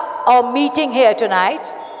have our meeting here tonight.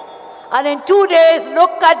 And in 2 days,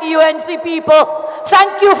 look at the UNC people.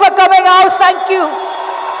 Thank you for coming out. Thank you.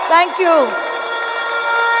 Thank you.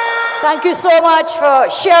 Thank you so much for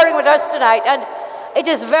sharing with us tonight. And it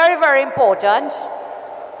is very, very important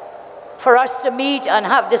for us to meet and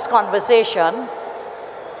have this conversation.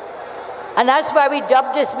 And that's why we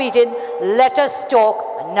dubbed this meeting, Let Us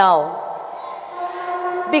Talk Now.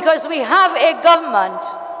 Because we have a government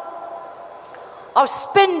of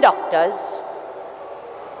spin doctors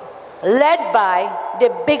led by the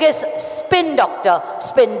biggest spin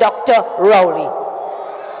doctor Rowley.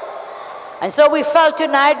 And so we felt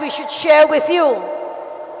tonight we should share with you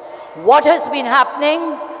what has been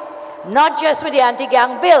happening, not just with the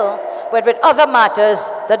anti-gang bill, but with other matters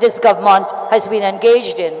that this government has been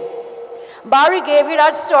engaged in. Barry gave you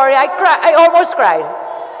that story. I almost cried.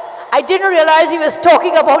 I didn't realize he was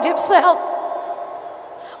talking about himself.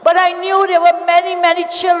 But I knew there were many, many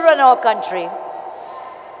children in our country.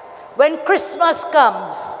 When Christmas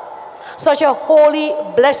comes, such a holy,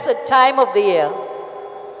 blessed time of the year,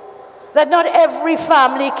 that not every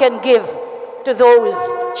family can give to those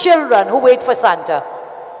children who wait for Santa.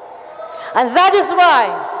 And that is why,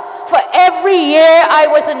 for every year I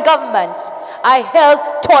was in government, I held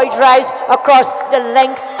toy drives across the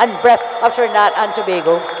length and breadth of Trinidad and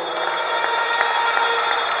Tobago.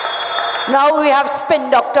 Now we have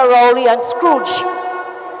Spin Dr. Rowley and Scrooge,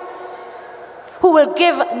 who will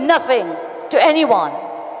give nothing to anyone,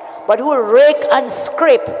 but who will rake and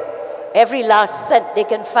scrape every last cent they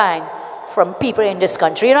can find from people in this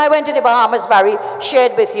country. And I went to the Bahamas, Barry,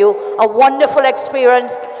 shared with you a wonderful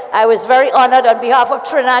experience. I was very honored on behalf of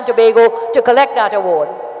Trinidad and Tobago to collect that award.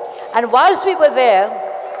 And whilst we were there,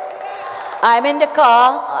 I'm in the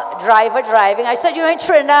car, driver driving. I said, you know, in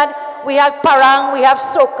Trinidad, we have parang, we have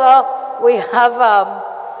soca, we have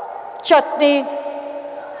chutney,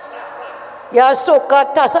 yeah,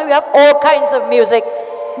 soca, tassa, we have all kinds of music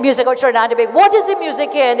of Trinidad and Tobago. What is the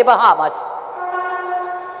music here in the Bahamas?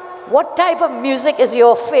 What type of music is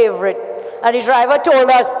your favorite? And the driver told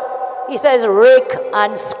us, he says, rake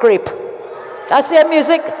and scrape. That's their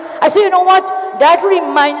music. I said, you know what? That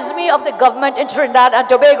reminds me of the government in Trinidad and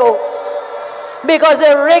Tobago, because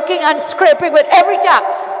they're raking and scraping with every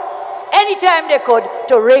tax, anytime they could,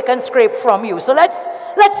 to rake and scrape from you. So let's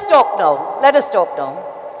talk now. Let us talk now.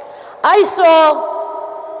 I saw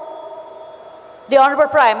the Honorable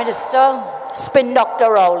Prime Minister, Spin Dr.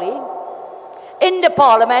 Rowley, in the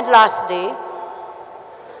Parliament last day,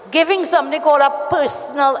 giving something called a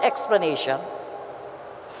personal explanation.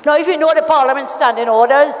 Now, if you know the Parliament standing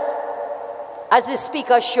orders, as the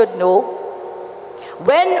Speaker should know,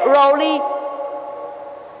 When Rowley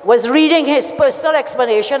was reading his personal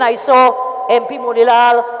explanation, I saw MP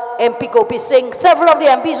Munilal, MP Gopi Singh, several of the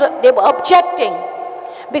MPs, they were objecting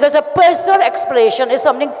because a personal explanation is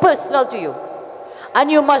something personal to you. And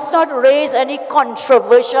you must not raise any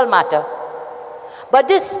controversial matter. But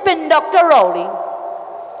this spin Dr. Rowley,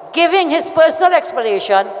 giving his personal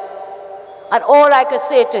explanation, and all I could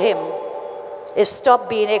say to him is stop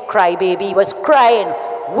being a crybaby. He was crying,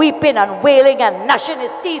 weeping and wailing and gnashing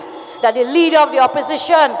his teeth that the leader of the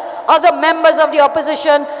opposition, other members of the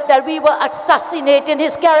opposition, that we were assassinating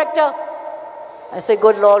his character. I said,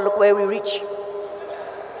 good Lord, look where we reach.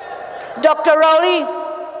 Dr. Rowley,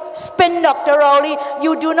 spin Dr. Rowley,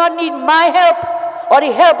 you do not need my help or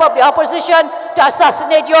the help of the opposition to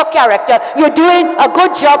assassinate your character. You're doing a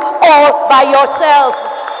good job all by yourself.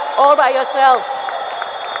 All by yourself.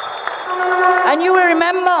 And you will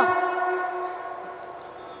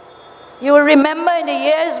remember in the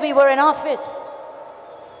years we were in office,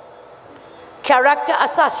 character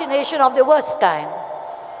assassination of the worst kind.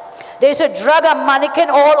 There's a drug and mannequin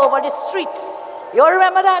all over the streets. You all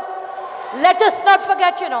remember that? Let us not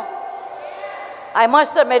forget, you know. I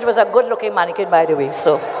must admit it was a good-looking mannequin, by the way,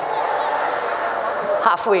 so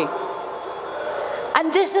halfway.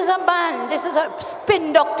 And this is a man, this is a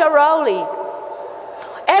spin Dr. Rowley.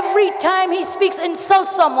 Every time he speaks,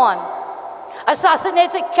 insults someone,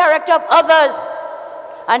 assassinates a character of others,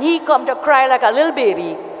 and he come to cry like a little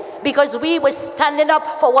baby because we were standing up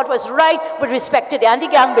for what was right with respect to the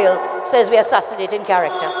anti-gang bill, says we assassinating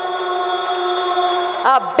character.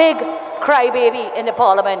 A big crybaby in the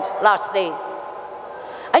parliament last day.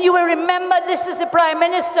 And you will remember this is the Prime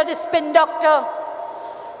Minister, the spin doctor,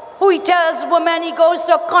 who he tells women, he goes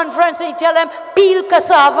to a conference and he tells them, peel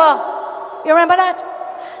cassava. You remember that?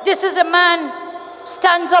 This is a man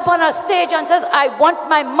stands up on a stage and says, I want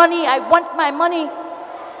my money, I want my money.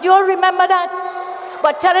 Do you all remember that?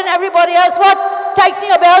 But telling everybody else what? Tighten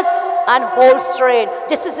your belt and hold straight.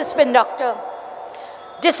 This is a spin doctor.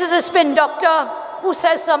 This is a spin doctor who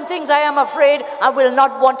says some things I am afraid I will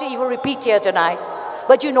not want to even repeat here tonight.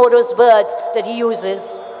 But you know those words that he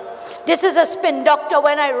uses. This is a spin doctor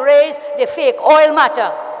when I raised the fake oil matter.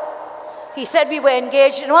 He said we were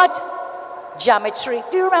engaged in what? Geometry.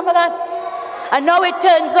 Do you remember that? And now it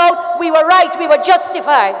turns out we were right, we were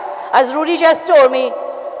justified. As Rudy just told me,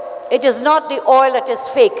 it is not the oil that is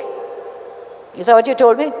fake. Is that what you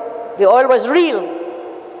told me? The oil was real.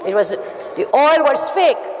 The oil was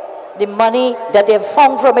fake. The money that they've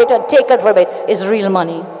found from it and taken from it is real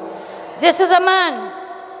money. This is a man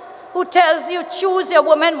who tells you choose your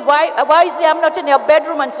woman wisely, I'm not in your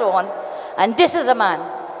bedroom and so on. And this is a man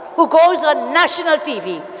who goes on national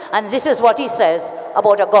TV and this is what he says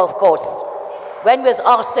about a golf course when he was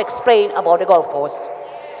asked to explain about the golf course.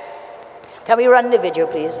 Can we run the video,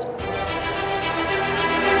 please?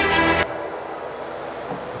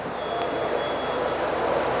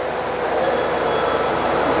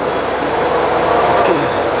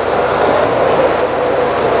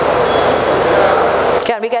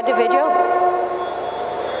 Can we get the video?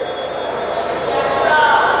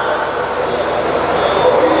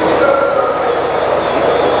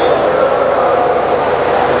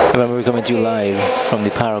 Remember, we're coming to you live from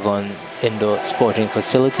the Paragon Indoor Sporting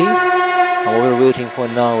Facility. And what we're waiting for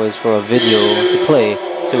now is for a video to play,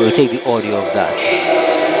 so we'll take the audio of that.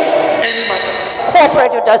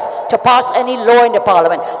 Cooperate with us to pass any law in the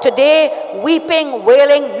parliament. Today, weeping,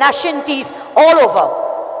 wailing, gnashing teeth all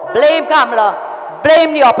over. Blame Kamala,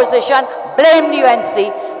 blame the opposition, blame the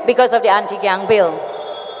UNC because of the anti-gang bill.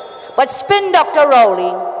 But spin Dr.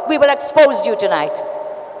 Rowley, we will expose you tonight.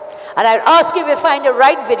 And I'll ask you if you find the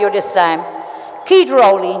right video this time. Keith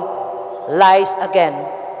Rowley lies again.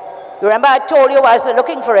 You remember I told you while I was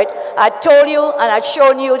looking for it, I told you and I'd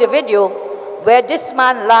shown you the video where this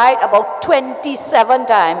man lied about 27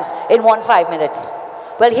 times in 5 minutes.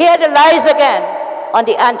 Well, here the lies again on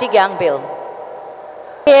the anti-gang bill.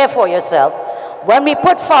 Hear for yourself. When we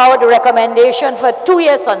put forward the recommendation for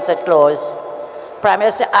 2-year sunset clause, Prime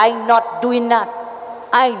Minister said, I'm not doing that.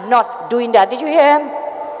 I'm not doing that. Did you hear him?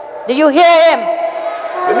 Did you hear him?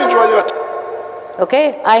 Let me draw you.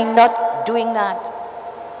 Okay, I'm not doing that.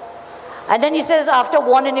 And then he says after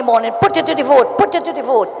 1 in the morning, put it to the vote, put it to the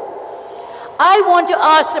vote. I want to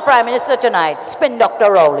ask the Prime Minister tonight, spin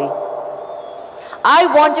Dr. Rowley. I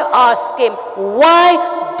want to ask him,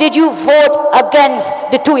 why did you vote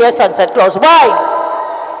against the 2-year sunset clause?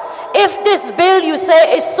 Why? If this bill you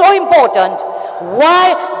say is so important,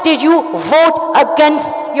 why did you vote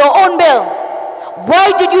against your own bill?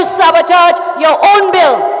 Why did you sabotage your own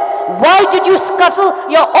bill? Why did you scuttle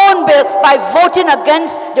your own bill by voting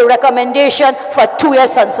against the recommendation for 2-year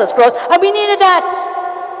sunset clause? And we needed that.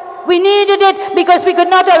 We needed it because we could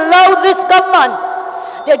not allow this government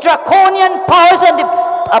the draconian powers and the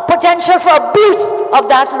potential for abuse of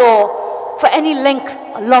that law for any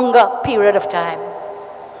longer period of time.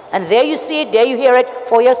 And there you see it, there you hear it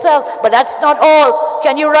for yourself. But that's not all.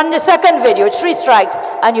 Can you run the second video? It's 3 strikes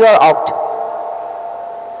and you are out.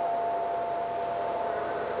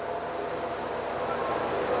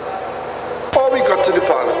 Before we got to the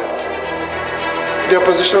parliament, the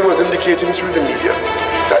opposition was indicating through the media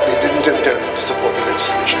that they didn't intend to support the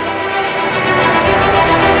legislation.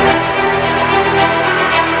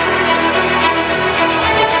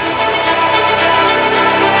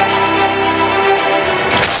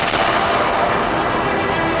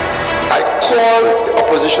 Called the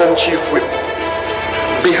opposition chief whip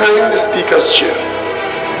behind the speaker's chair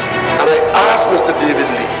and I asked Mr. David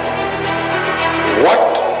Lee,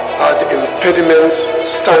 what are the impediments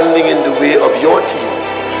standing in the way of your team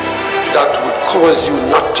that would cause you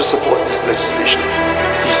not to support this legislation?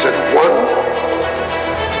 He said,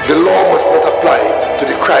 1, the law must not apply to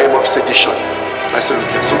the crime of sedition. I said,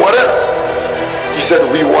 okay, so what else? He said,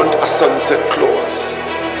 we want a sunset clause.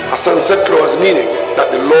 A sunset clause meaning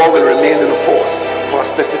that the law will remain in force for a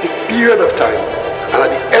specific period of time, and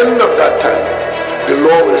at the end of that time, the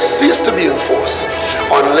law will cease to be in force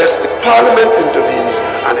unless the parliament intervenes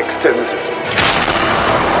and extends it.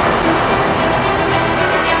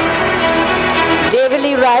 David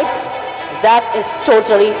Lee writes, that is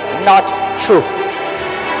totally not true.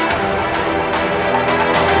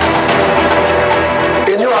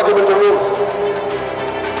 In your argument arose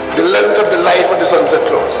the length of the life of the sunset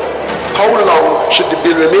clause. How long should the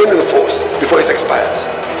bill remain in force before it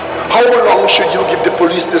expires? How long should you give the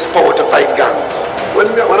police this power to fight gangs?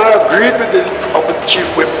 When I agreed with the chief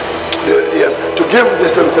whip to give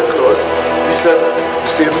the sunset clause, we said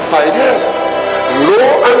the same 5 years. Lo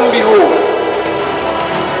and behold,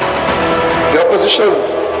 the opposition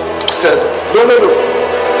said, no,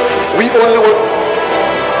 we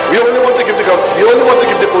only want to give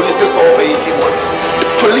the police this power for 18 months.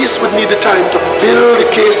 The police would need the time to build the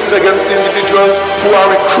cases against the individuals who are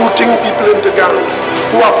recruiting people into gangs,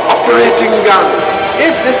 who are operating gangs.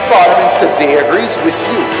 If this parliament today agrees with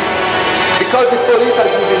you, because the police, as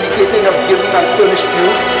you've indicated, have given and furnished you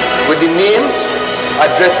with the names,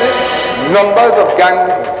 addresses, numbers of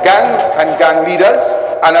gangs and gang leaders,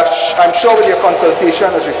 and I'm sure with your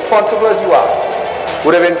consultation, as responsible as you are,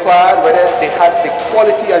 would have inquired whether they had the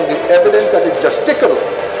quality and the evidence that is justificable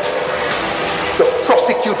to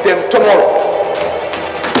prosecute them tomorrow.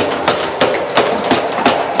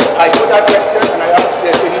 I know that question and I asked the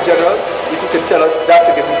Attorney General if he could tell us that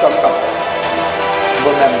to give me some comfort.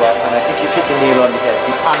 Remember, and I think you've hit the nail on the head,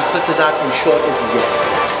 the answer to that in short is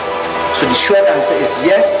yes. So the short answer is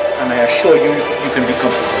yes, and I assure you, you can be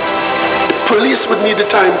comforted. The police would need the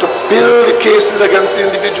time to build the cases against the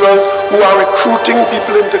individuals who are recruiting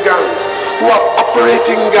people into gangs, who are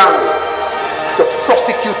operating gangs, to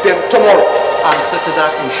prosecute them tomorrow. Answer to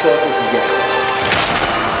that in short is yes.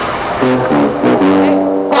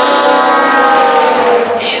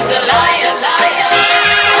 He's a liar, liar.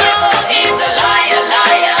 He's a liar,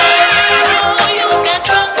 liar. You can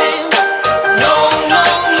trust him. No.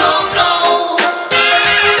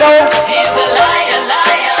 So he's a liar,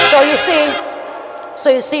 liar. So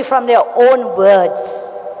you see from their own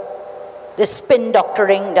words, the spin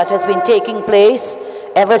doctoring that has been taking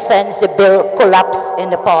place ever since the bill collapsed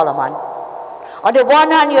in the parliament. On the one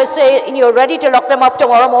hand, you're saying you're ready to lock them up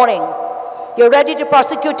tomorrow morning. You're ready to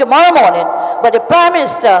prosecute tomorrow morning. But the Prime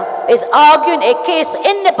Minister is arguing a case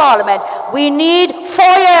in the parliament. We need 4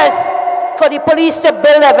 years for the police to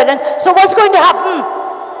build evidence. So what's going to happen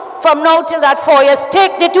from now till that 4 years?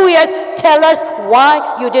 Take the 2 years. Tell us why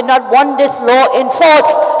you did not want this law in force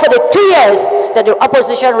for the 2 years that the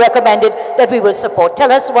opposition recommended that we will support. Tell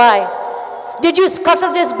us why. Did you scuttle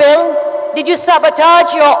this bill? Did you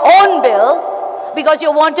sabotage your own bill? Because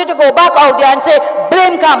you wanted to go back out there and say,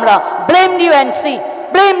 blame Kamala, blame the UNC,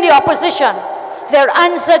 blame the opposition. Their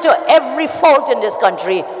answer to every fault in this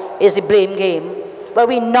country is the blame game.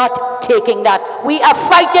 But we're not taking that. We are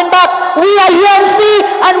fighting back. We are UNC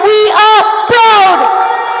and we are proud.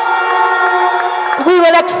 We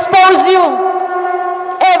will expose you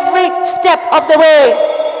every step of the way.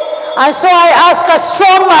 And so I ask a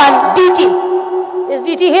strong man, DT. Is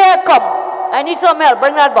DT here? Come. I need some help.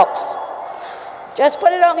 Bring that box. Just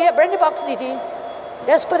put it on here. Bring the box, DT.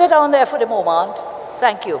 Just put it on there for the moment.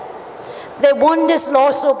 Thank you. They want this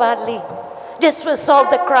law so badly. This will solve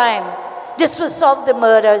the crime. This will solve the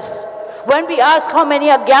murders. When we ask how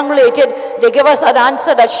many are gang related, they give us an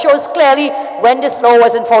answer that shows clearly when this law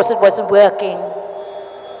was enforced, it wasn't working.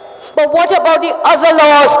 But what about the other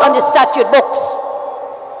laws on the statute books?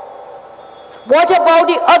 What about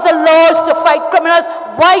the other laws to fight criminals?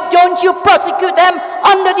 Why don't you prosecute them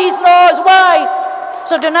under these laws? Why?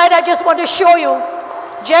 So tonight I just want to show you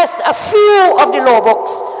just a few of the law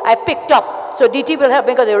books I picked up. So DT will help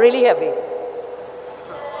me because they're really heavy.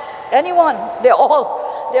 Anyone? They're all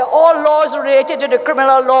laws related to the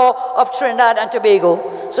criminal law of Trinidad and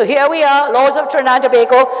Tobago. So here we are, Laws of Trinidad and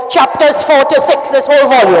Tobago, chapters 4 to 6, this whole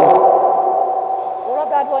volume. Hold up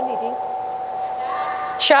that one, DT.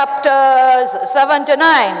 Chapters 7 to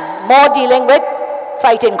 9, more dealing with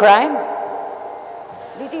fighting crime.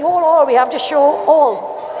 DT, hold all, we have to show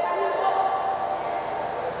all.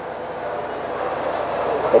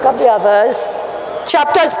 Pick up the others.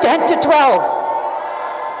 Chapters 10 to 12.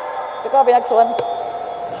 Pick up the next one.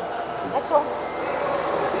 Next one.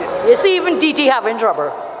 You see, even DT having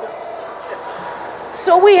trouble.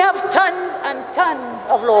 So we have tons and tons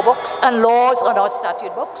of law books and laws on our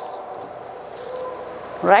statute books.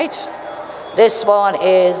 Right? This one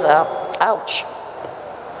is, ouch.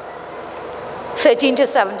 13 to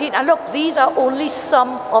 17. And look, these are only some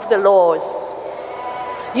of the laws.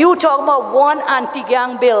 You talk about one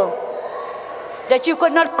anti-gang bill that you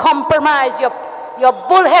could not compromise your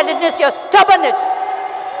bullheadedness, your stubbornness.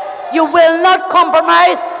 You will not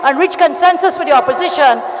compromise and reach consensus with the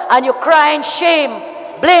opposition, and you're crying shame.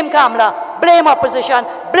 Blame Kamala, blame opposition,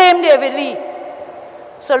 blame David Lee.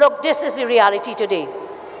 So look, this is the reality today.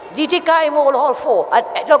 DT Kaim will all four.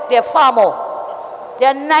 Look, there are far more. There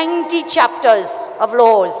are 90 chapters of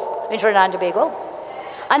laws in Trinidad and Tobago.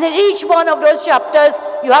 And in each one of those chapters,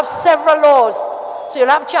 you have several laws. So you'll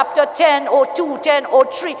have chapter 1002,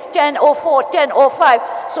 1003, 1004, 1005.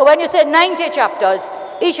 So when you say 90 chapters,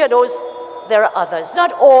 each of those, there are others.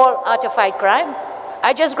 Not all are to fight crime.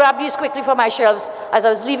 I just grabbed these quickly from my shelves as I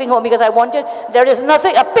was leaving home because I wanted, there is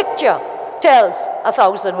nothing, a picture tells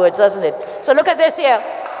 1,000 words, doesn't it? So look at this here.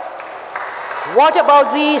 What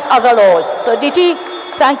about these other laws? So DT,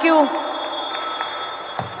 thank you.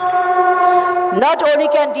 Not only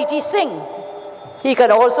can DT sing, he can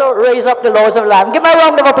also raise up the laws of the land. Give him a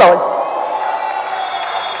round of applause.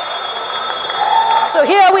 So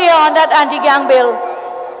here we are on that anti-gang bill.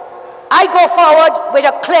 I go forward with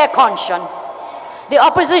a clear conscience. The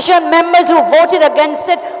opposition members who voted against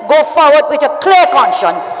it go forward with a clear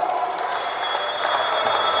conscience.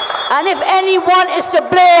 And if anyone is to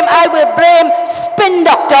blame, I will blame Spin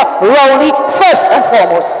Doctor Rowley first and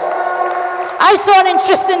foremost. I saw an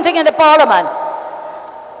interesting thing in the Parliament.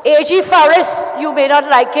 A.G. Farris, you may not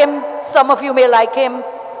like him. Some of you may like him.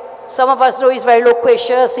 Some of us know he's very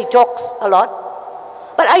loquacious. He talks a lot.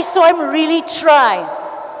 But I saw him really try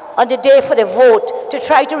on the day for the vote to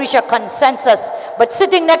try to reach a consensus. But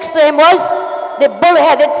sitting next to him was the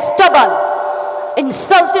bullheaded, stubborn,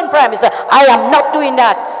 insulting Prime Minister. I am not doing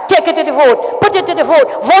that. Take it to the vote. Put it to the vote.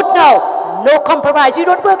 Vote now. No compromise. You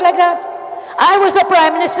don't work like that. I was a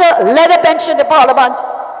Prime Minister, led a bench in the Parliament.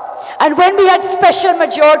 And when we had special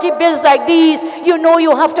majority bills like these, you know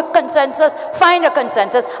you have to consensus, find a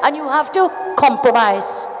consensus, and you have to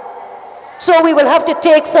compromise. So we will have to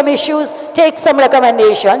take some issues, take some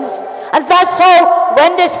recommendations. And that's how,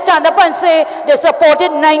 when they stand up and say they supported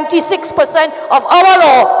 96% of our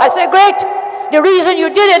law, I say, great. The reason you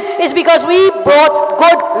did it is because we brought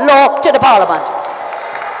good law to the Parliament.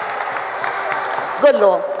 Good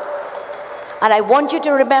law. And I want you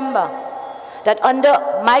to remember that under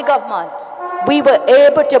my government, we were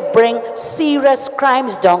able to bring serious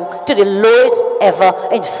crimes down to the lowest ever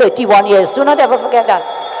in 31 years. Do not ever forget that.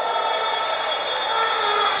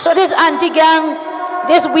 So this anti-gang,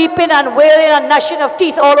 this weeping and wailing and gnashing of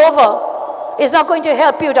teeth all over is not going to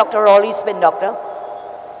help you, Dr. Rowley, Spin Doctor.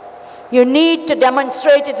 You need to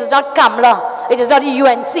demonstrate it is not Kamala, it is not the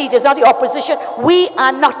UNC, it is not the opposition. We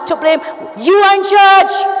are not to blame. You are in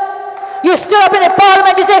charge. You stood up in the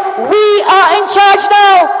Parliament, you say, we are in charge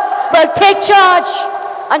now. Well, take charge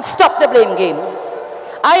and stop the blame game.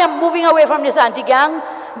 I am moving away from this anti-gang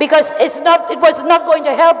because it was not going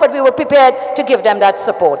to help, but we were prepared to give them that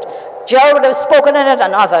support. Gerald would have spoken on it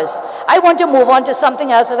and others. I want to move on to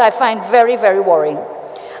something else that I find very, very worrying.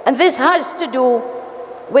 And this has to do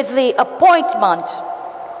with the appointment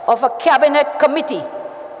of a cabinet committee.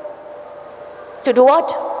 To do what?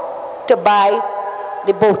 To buy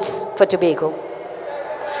the boats for Tobago.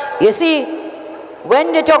 You see,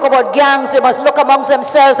 when they talk about gangs, they must look amongst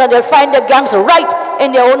themselves and they'll find the gangs right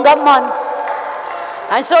in their own government.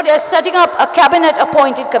 And so they're setting up a cabinet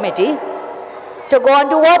appointed committee to go and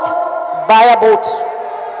do what? Buy a boat.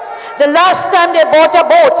 The last time they bought a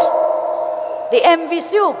boat, the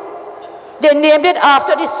MVCU, they named it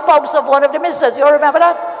after the spouse of one of the ministers. You all remember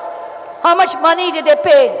that? How much money did they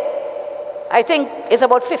pay? I think it's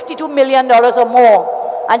about $52 million or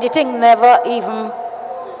more. And the thing never even,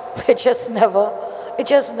 it just never,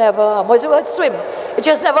 what's the word? Swim. It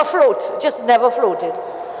just never floated. It just never floated.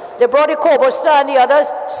 They brought the Cobosta and the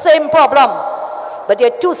others, same problem. But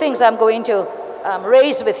there are two things I'm going to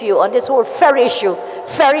raise with you on this whole ferry issue,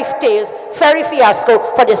 ferry tales, ferry fiasco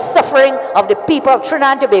for the suffering of the people of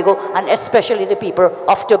Trinidad and Tobago, and especially the people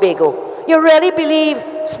of Tobago. You really believe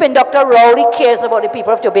Spin Dr. Rowley cares about the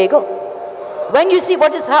people of Tobago? When you see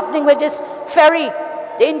what is happening with this ferry,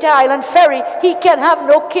 the inter-island ferry, he can have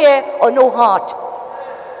no care or no heart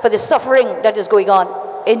for the suffering that is going on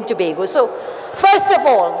in Tobago. So, first of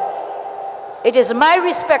all, it is my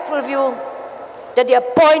respectful view that the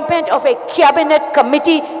appointment of a cabinet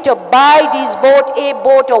committee to buy these boat, a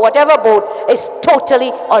boat or whatever boat, is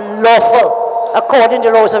totally unlawful according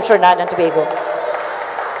to laws of Trinidad and Tobago.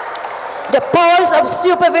 The powers of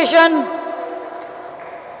supervision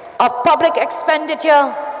of public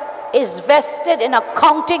expenditure is vested in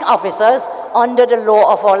accounting officers under the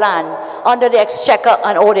law of our land, under the Exchequer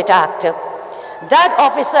and Audit Act. That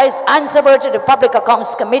officer is answerable to the Public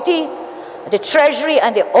Accounts Committee. The Treasury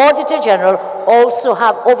and the Auditor General also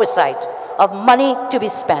have oversight of money to be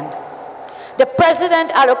spent. The President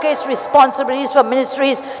allocates responsibilities for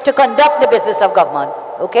ministries to conduct the business of government,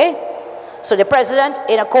 okay? So the President,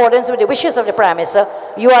 in accordance with the wishes of the Prime Minister,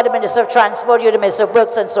 you are the Minister of Transport, you're the Minister of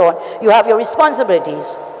Works and so on, you have your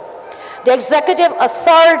responsibilities. The executive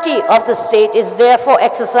authority of the state is therefore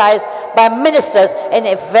exercised by ministers in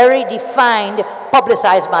a very defined,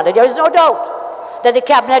 publicized manner. There is no doubt that the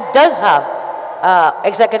Cabinet does have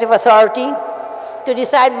executive authority to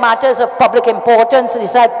decide matters of public importance, to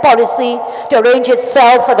decide policy, to arrange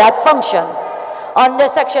itself for that function. Under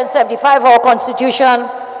Section 75 of our Constitution,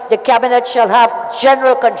 the Cabinet shall have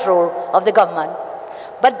general control of the government.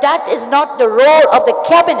 But that is not the role of the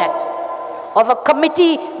Cabinet, of a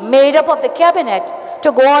committee made up of the Cabinet,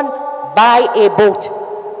 to go on buy a boat.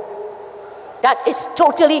 That is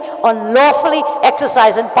totally unlawfully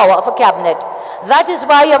exercising power of a Cabinet. That is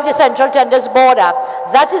why you have the Central Tenders Board Act.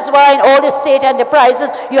 That is why in all the state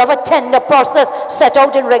enterprises you have a tender process set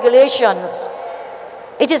out in regulations.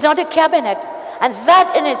 It is not a Cabinet. And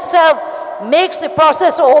that in itself makes the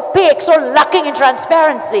process so opaque, so lacking in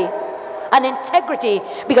transparency and integrity,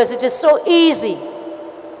 because it is so easy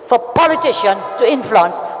for politicians to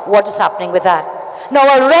influence what is happening with that. Now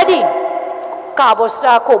already,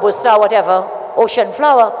 Cobosta, whatever, Ocean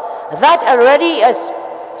Flower, that already, as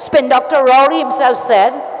Spin Dr. Rowley himself said,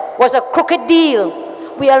 was a crooked deal.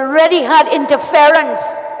 We already had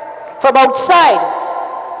interference from outside.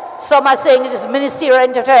 Some are saying it is ministerial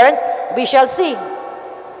interference. We shall see.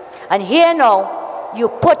 And here now, you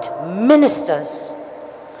put ministers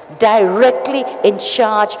directly in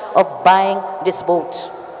charge of buying this boat.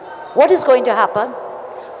 What is going to happen?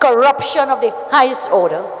 Corruption of the highest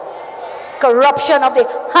order. Corruption of the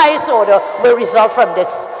highest order will result from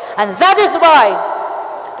this. And that is why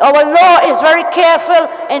our law is very careful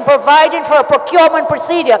in providing for a procurement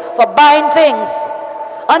procedure for buying things.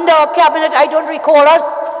 Under our Cabinet, I don't recall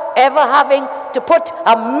us ever having to put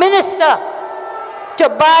a minister to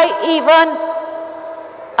buy even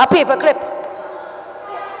a paper clip.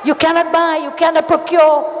 You cannot buy, you cannot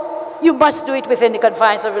procure. You must do it within the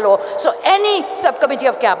confines of the law. So any subcommittee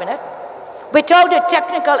of Cabinet, without the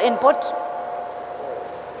technical input,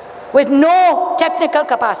 with no technical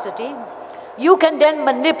capacity, you can then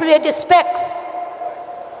manipulate the specs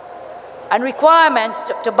and requirements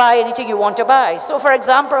to buy anything you want to buy. So for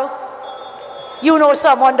example, you know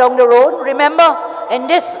someone down the road, remember in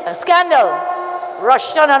this scandal,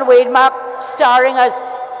 Rushton and Wademark starring as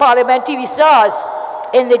Parliament TV stars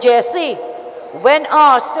in the JSC. When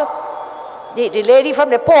asked, the lady from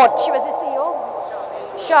the port, she was the CEO,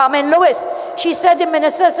 Charmaine Lewis, she said, the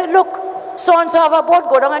minister said, look, so-and-so have a boat,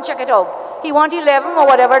 go down and check it out. He want 11 or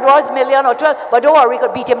whatever it was, million or 12, but don't worry, we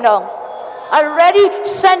could beat him down. Already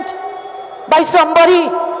sent by somebody,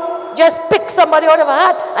 just pick somebody out of a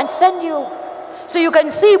hat and send you. So you can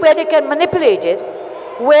see where they can manipulate it,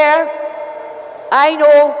 where I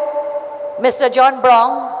know Mr. John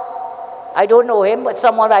Brown, I don't know him, but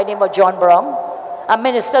someone by the name of John Brown, a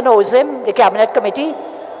minister knows him, the Cabinet Committee,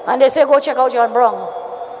 and they say, go check out John Brown,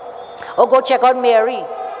 or go check out Mary,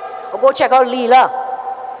 or go check out Leela.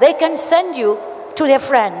 They can send you to their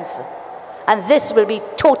friends. And this will be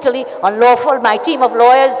totally unlawful. My team of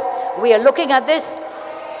lawyers, we are looking at this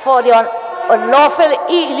for the unlawful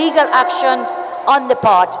illegal actions on the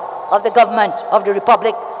part of the government of the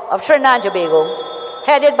Republic of Trinidad and Tobago,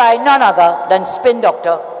 headed by none other than Spin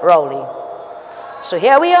Dr. Rowley. So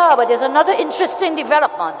here we are, but there's another interesting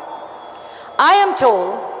development. I am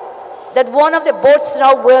told that one of the boats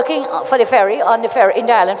now working for the ferry, on the ferry, in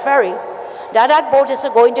the island ferry, that boat is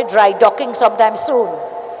going to dry docking sometime soon.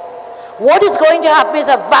 What is going to happen is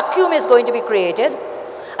a vacuum is going to be created,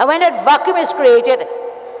 and when that vacuum is created,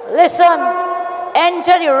 listen,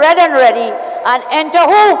 enter the red and ready, and enter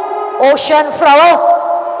who? Ocean Flower.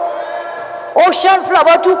 Ocean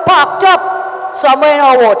Flower too parked up somewhere in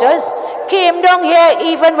our waters, came down here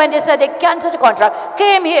even when they said they cancelled the contract,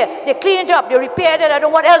 came here, they cleaned it up, they repaired it, I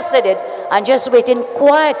don't know what else they did, and just waiting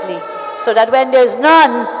quietly, so that when there's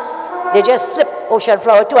none, they just slip Ocean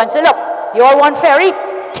Flower too and say, look, you all want ferry?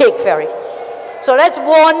 Take ferry. So let's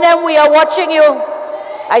warn them, we are watching you.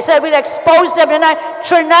 I said we'll expose them tonight.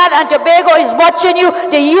 Trinidad and Tobago is watching you,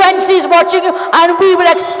 the UNC is watching you, and we will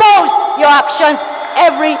expose your actions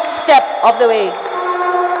every step of the way.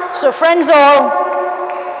 So friends all,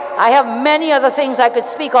 I have many other things I could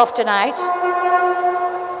speak of tonight.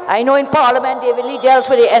 I know in Parliament David Lee dealt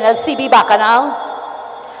with the NLCB Bacchanal,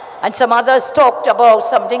 and some others talked about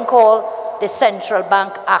something called the Central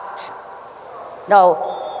Bank Act. Now,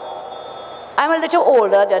 I'm a little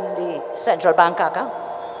older than the Central Bank Act.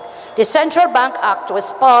 The Central Bank Act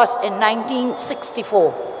was passed in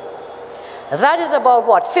 1964. That is about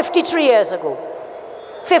what, 53 years ago.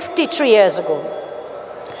 53 years ago.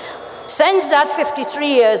 Since that 53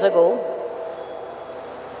 years ago,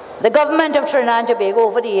 the government of Trinidad and Tobago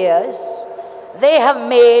over the years, they have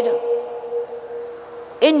made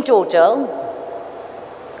in total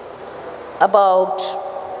about,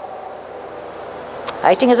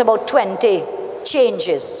 I think it's about 20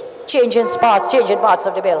 changes, changing parts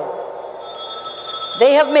of the bill.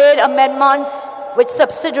 They have made amendments with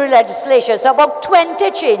subsidiary legislation, so about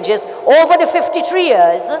 20 changes over the 53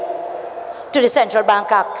 years to the Central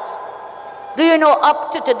Bank Act. Do you know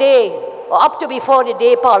up to today, or up to before the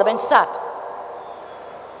day Parliament sat,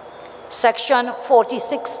 Section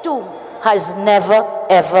 46(2) has never,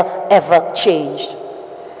 ever, ever changed.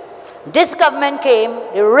 This government came,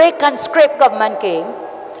 the rake and scrape government came,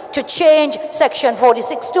 to change Section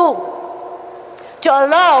 46(2) to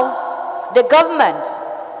allow the government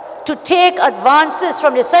to take advances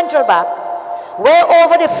from the central bank, where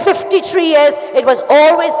over the 53 years it was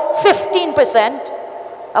always 15%,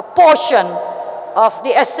 a portion of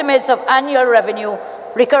the estimates of annual revenue,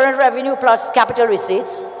 recurrent revenue plus capital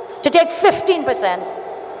receipts, to take 15%,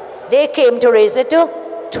 they came to raise it to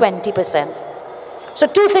 20%. So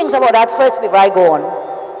two things about that first before I go on.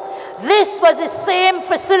 This was the same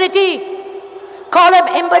facility. Colin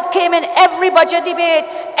Imbert came in every budget debate.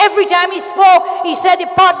 Every time he spoke, he said the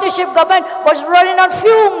partnership government was running on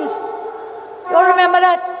fumes. You all remember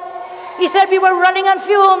that? He said we were running on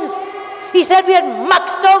fumes. He said we had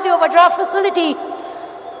maxed out the overdraft facility.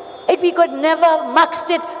 We could never have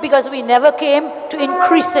maxed it because we never came to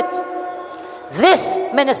increase it.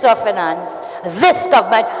 This Minister of Finance, this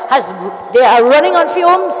government, they are running on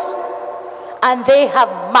fumes and they have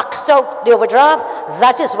maxed out the overdraft.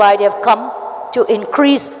 That is why they have come to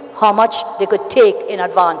increase how much they could take in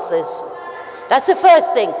advances. That's the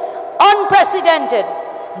first thing. Unprecedented.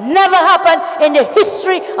 Never happened in the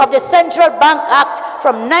history of the Central Bank Act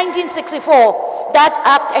from 1964. That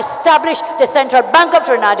act established the Central Bank of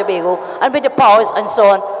Trinidad and Tobago and with the powers and so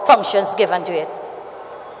on, functions given to it.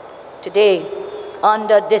 Today,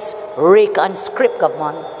 under this rake and scrape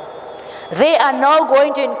government, they are now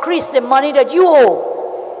going to increase the money that you owe.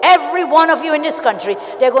 Every one of you in this country,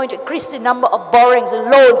 they're going to increase the number of borrowings, the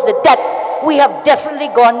loans, the debt. We have definitely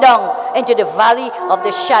gone down into the valley of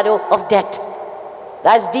the shadow of debt.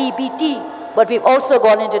 That's DBT. But we've also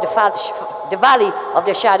gone into the valley of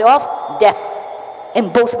the shadow of death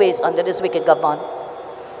in both ways under this wicked government.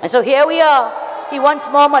 And so here we are. He wants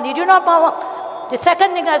more money. You do not want. The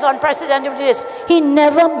second thing that's unprecedented is he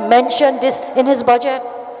never mentioned this in his budget.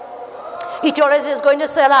 He told us he was going to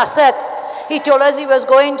sell assets. He told us he was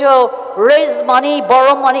going to raise money,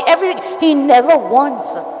 borrow money, everything. He never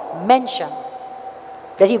once mentioned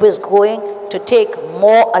that he was going to take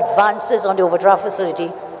more advances on the overdraft facility.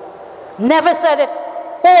 Never said it.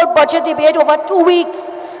 Whole budget debate over 2 weeks.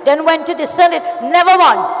 Then went to the Senate. Never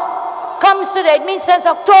once. Comes today. It means since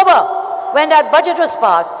October, when that budget was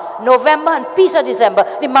passed, November and piece of December,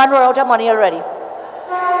 the man ran out of money already.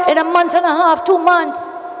 In a month and a half, 2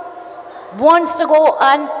 months, wants to go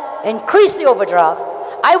and increase the overdraft.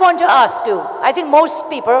 I want to ask you, I think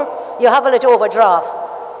most people, you have a little overdraft.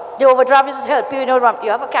 The overdraft is to help you,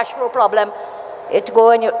 you have a cash flow problem, it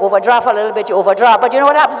go and you overdraft a little bit, you overdraft. But you know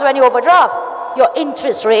what happens when you overdraft? Your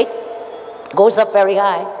interest rate goes up very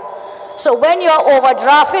high. So when you're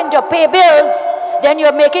overdrafting to pay bills, then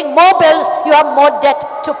you're making more bills, you have more debt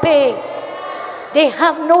to pay. They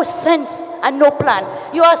have no sense and no plan.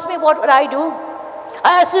 You ask me what would I do?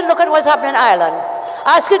 I ask you to look at what's happening in Ireland.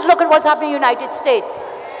 I ask you to look at what's happening in the United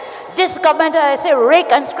States. This government, I say,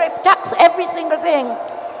 rake and scrape, tax every single thing.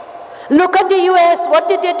 Look at the US, what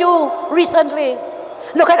did they do recently?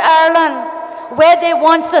 Look at Ireland, where they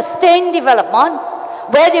want sustained development,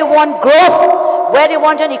 where they want growth, where they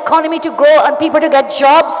want an economy to grow and people to get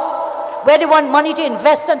jobs, where they want money to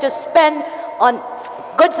invest and to spend on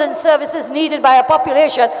goods and services needed by a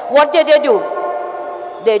population. What did they do?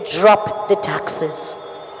 They dropped the taxes.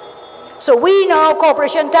 So we now,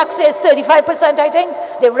 corporation tax is 35%, I think.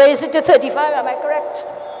 They raised it to 35, am I correct?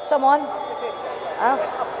 Someone? Huh?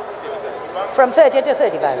 From 30 to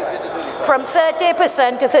 35. From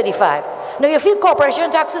 30% to 35. Now you feel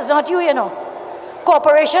corporation tax is not you, you know.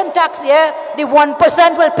 Corporation tax, yeah, the 1%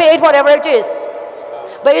 will pay it, whatever it is.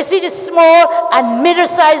 But you see the small and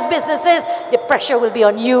middle-sized businesses, the pressure will be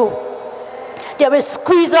on you. They will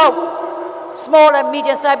squeeze out small and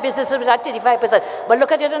medium-sized businesses with that 35%. But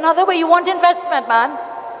look at it another way. You want investment, man.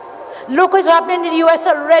 Look what's happening in the US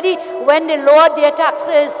already when they lowered their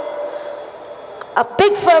taxes. A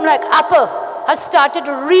big firm like Apple has started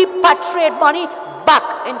to repatriate money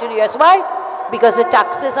back into the US. Why? Because the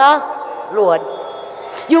taxes are lowered.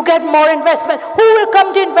 You get more investment. Who will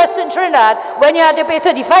come to invest in Trinidad when you have to pay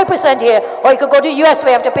 35% here, or you could go to the US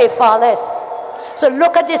where you have to pay far less? So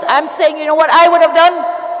look at this. I'm saying, you know what I would have done?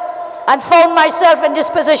 And found myself in this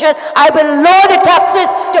position. I will lower the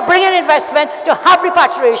taxes to bring in investment, to have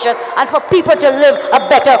repatriation, and for people to live a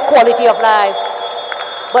better quality of life.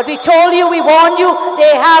 But we told you, we warned you,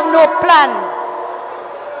 they have no plan.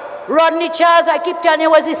 Rodney Charles, I keep telling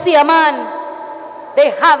you, was the seer man. They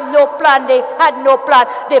have no plan. They had no plan.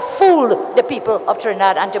 They fooled the people of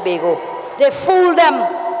Trinidad and Tobago. They fooled them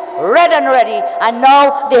red and ready, and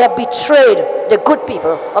now they have betrayed the good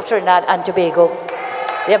people of Trinidad and Tobago.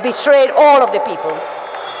 They have betrayed all of the people.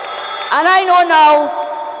 And I know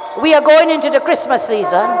now we are going into the Christmas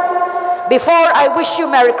season. Before I wish you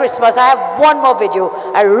Merry Christmas, I have one more video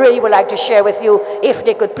I really would like to share with you, if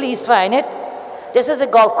they could please find it. This is a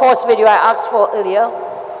golf course video I asked for earlier.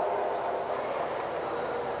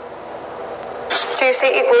 Do you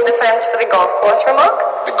see equal defense for the golf course remark?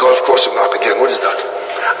 The golf course remark again, what is that?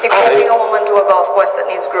 Equipping a woman to a golf course that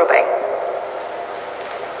needs grooming.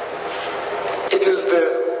 It is the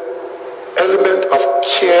element of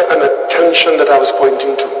care and attention that I was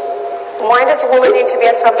pointing to. Why does a woman need to be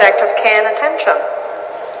a subject of care and attention?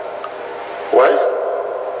 Why?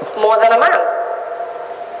 More than a man.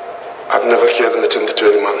 I've never cared anything to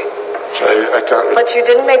any man. I can't. But you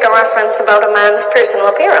didn't make a reference about a man's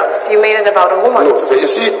personal appearance. You made it about a woman's. No, but you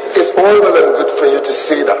see, it's all well and good for you to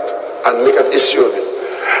say that and make an issue of it.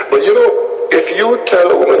 But you know, if you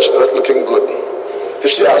tell a woman she's not looking good,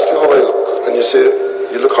 if she asks you how I look, and you say,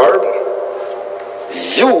 you look horrible,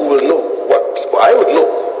 you will know I would know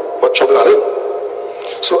what trouble I'm in.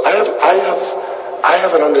 So I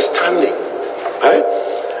have an understanding, right?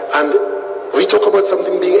 And we talk about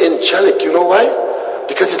something being angelic. You know why?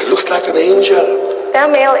 Because it looks like an angel. They're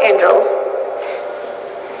male angels.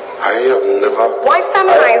 I have never... Why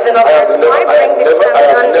feminize, in other words? Why bring the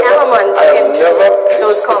feminine element into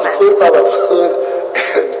those comments? It's the first time I've heard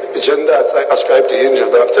gender ascribed to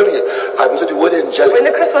angel, but I'm telling you, I'm saying the word angelic. In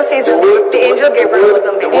the Christmas season, the angel Gabriel was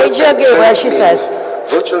a male. Angel Gabriel, she says.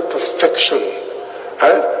 Virtual perfection,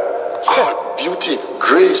 art, beauty,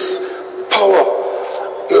 grace, power.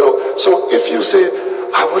 You know, so if you say,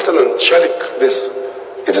 I want an angelic this,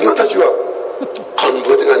 it is not that you are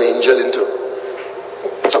converting an angel into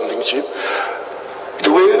something cheap.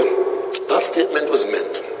 The way that statement was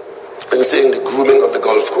meant, when saying the grooming of the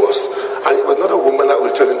golf course, and it was not a woman that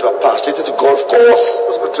will turn into a pasture, it is a golf course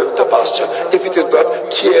that will turn into a pasture if it is not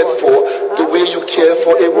cared for the way you care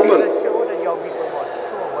for a woman.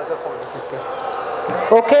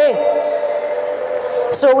 Okay.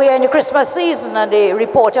 So we are in the Christmas season, and the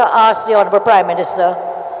reporter asked the Honorable Prime Minister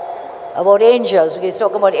about angels. He's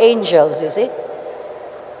talking about angels, you see.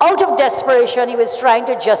 Out of desperation, he was trying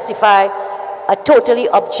to justify a totally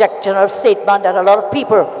objectionable statement that a lot of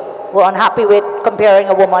people were unhappy with, comparing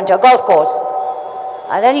a woman to a golf course.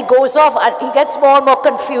 And then he goes off and he gets more and more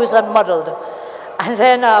confused and muddled. And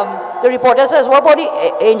then the reporter says, what about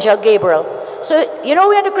the angel Gabriel? So, you know,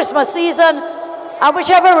 we're in the Christmas season, and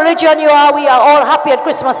whichever religion you are, we are all happy at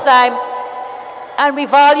Christmas time, and we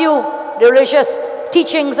value the religious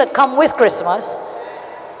teachings that come with Christmas.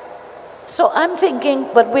 So I'm thinking,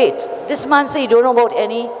 but wait, this man said he don't know about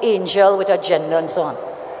any angel with a gender and so on.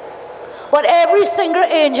 But every single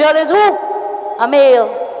angel is who? A male.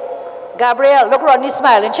 Gabriel, look, Rodney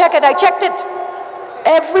smiling. Check it, I checked it.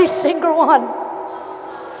 Every single one.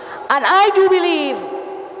 And I do believe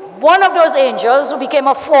one of those angels who became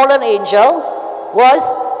a fallen angel was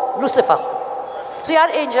Lucifer. So you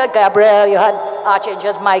had angel Gabriel, you had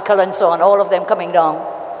archangels Michael and so on, all of them coming down.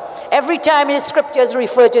 Every time in the scriptures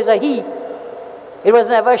referred to as a he. It was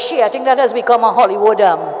never a she. I think that has become a Hollywood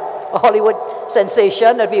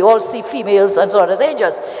sensation that we all see females and so on as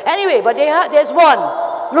angels. Anyway, but there's one,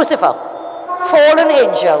 Lucifer, fallen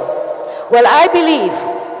angel. Well, I believe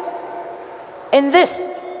in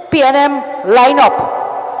this PNM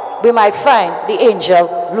lineup, we might find the angel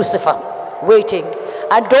Lucifer waiting.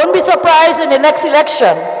 And don't be surprised in the next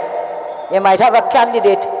election, you might have a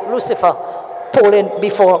candidate, Lucifer, polling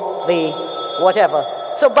before the whatever.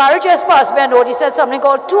 So Barry just passed me a note. He said something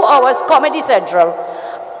called 2 hours Comedy Central.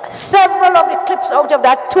 Several of the clips out of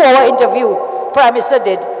that 2-hour interview Prime Minister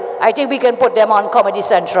did, I think we can put them on Comedy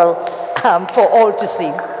Central for all to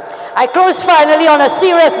see. I close finally on a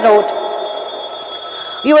serious note.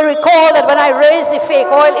 You will recall that when I raised the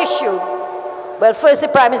fake oil issue, well, first the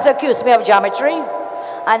Prime Minister accused me of geometry,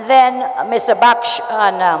 and then Mr. Baksh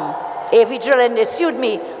and A.V. Drillin, they sued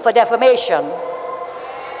me for defamation.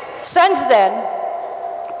 Since then,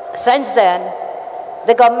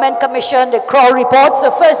 the government commissioned the Kroll report.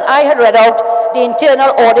 So first I had read out the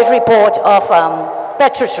internal audit report of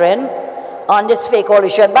Petrotrin on this fake oil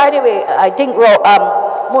issue. And by the way, I think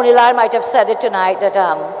Munilal might have said it tonight that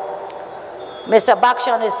Mr. Baksh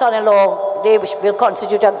and his son-in-law, they will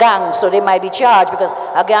constitute a gang, so they might be charged because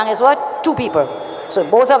a gang is what? 2 people. So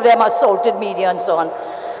both of them assaulted media and so on.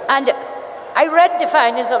 And I read the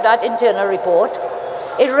findings of that internal report.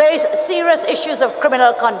 It raised serious issues of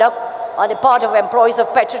criminal conduct on the part of employees of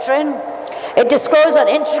Petrotrin. It disclosed an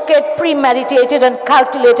intricate, premeditated and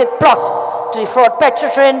calculated plot to defraud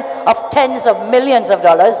Petrotrin of tens of millions of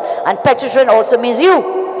dollars, and Petrotrin also means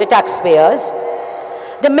you, the taxpayers.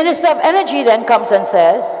 The Minister of Energy then comes and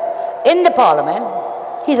says, in the Parliament,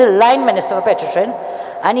 he's a line minister for Petrotrin,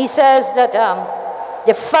 and he says that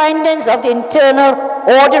the findings of the internal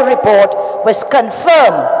audit report was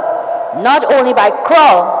confirmed not only by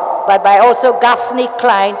Kroll, but by also Gaffney,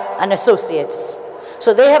 Klein and Associates.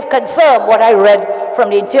 So they have confirmed what I read from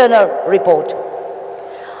the internal report.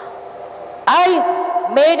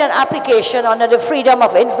 I made an application under the Freedom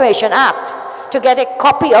of Information Act to get a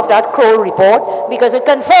copy of that Kroll report because it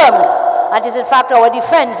confirms, and is in fact our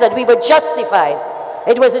defense, that we were justified.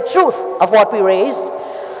 It was the truth of what we raised,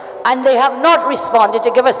 and they have not responded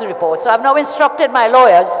to give us the report. So I've now instructed my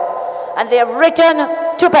lawyers, and they have written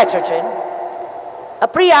to Petrotrin a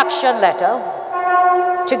pre-action letter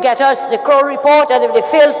to get us the Kroll report, and if they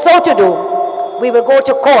fail so to do, we will go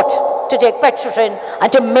to court to take Petrotrin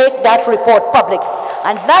and to make that report public.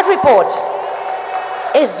 And that report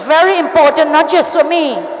is very important, not just for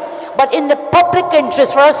me, but in the public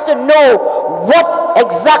interest for us to know what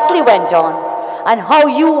exactly went on and how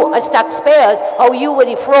you as taxpayers, how you were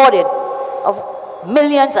defrauded of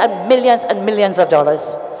millions and millions and millions of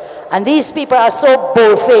dollars. And these people are so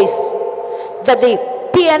bold-faced that the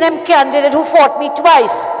PNM candidate who fought me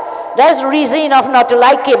twice, there's reason enough not to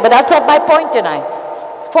like him, but that's not my point tonight.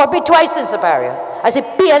 Fought me twice in Superior as a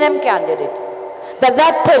PNM candidate.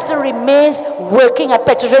 That person remains working at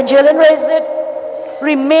Petrotrin, Jillian raised it,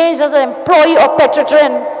 remains as an employee of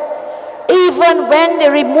Petrotrin, even when they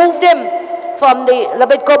removed him from the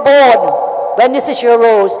Labitco board, when this issue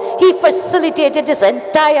arose. He facilitated this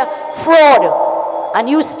entire fraud. And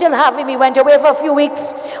you still have him. He went away for a few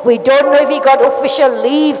weeks. We don't know if he got official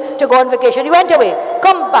leave to go on vacation. He went away,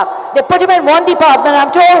 come back. They put him in one department, I'm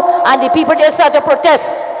told, and the people there start to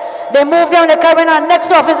protest. They moved him, they come in our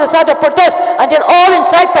next office and start to protest until all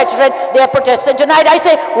inside Petrotrin, they are protesting. Tonight I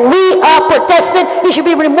say, we are protesting. He should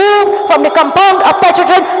be removed from the compound of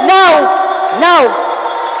Petrotrin now,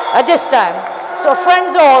 at this time. So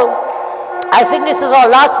friends all, I think this is our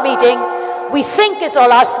last meeting. We think it's our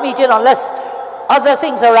last meeting unless other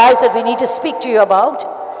things arise that we need to speak to you about.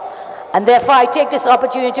 And therefore I take this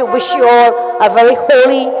opportunity to wish you all a very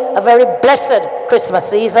holy, a very blessed Christmas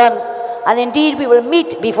season. And indeed we will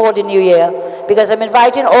meet before the new year, because I'm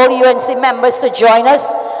inviting all UNC members to join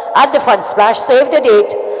us at the Fun Splash, save the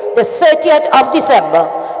date, the 30th of December,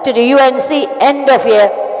 to the UNC end of year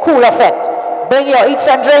cool effect. Bring your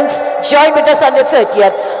eats and drinks, join with us on the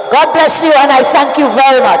 30th. God bless you, and I thank you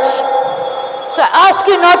very much. So I ask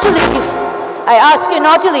you not to leave. I ask you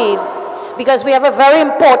not to leave, because we have a very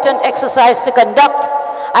important exercise to conduct.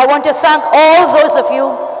 I want to thank all those of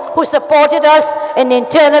you who supported us in the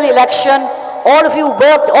internal election. All of you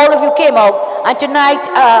worked, all of you came out, and tonight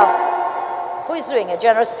Who is doing it?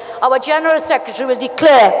 Our General Secretary will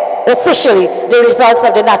declare officially the results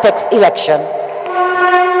of the NATEX election.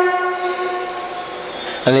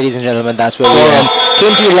 And ladies and gentlemen, that's where we came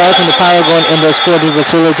to you live from the Paragon Indoor Sporting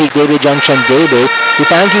Facility, Debe Junction, Debe. We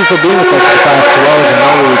thank you for being with us for the past 2 hours, and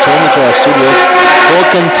now we return you to our studios for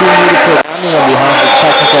continued programming. On behalf of the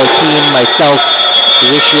technical team, myself, we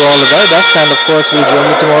wish you all the very best, and of course we'll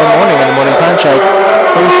join you tomorrow morning in the morning panchayat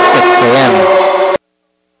from 6 a.m.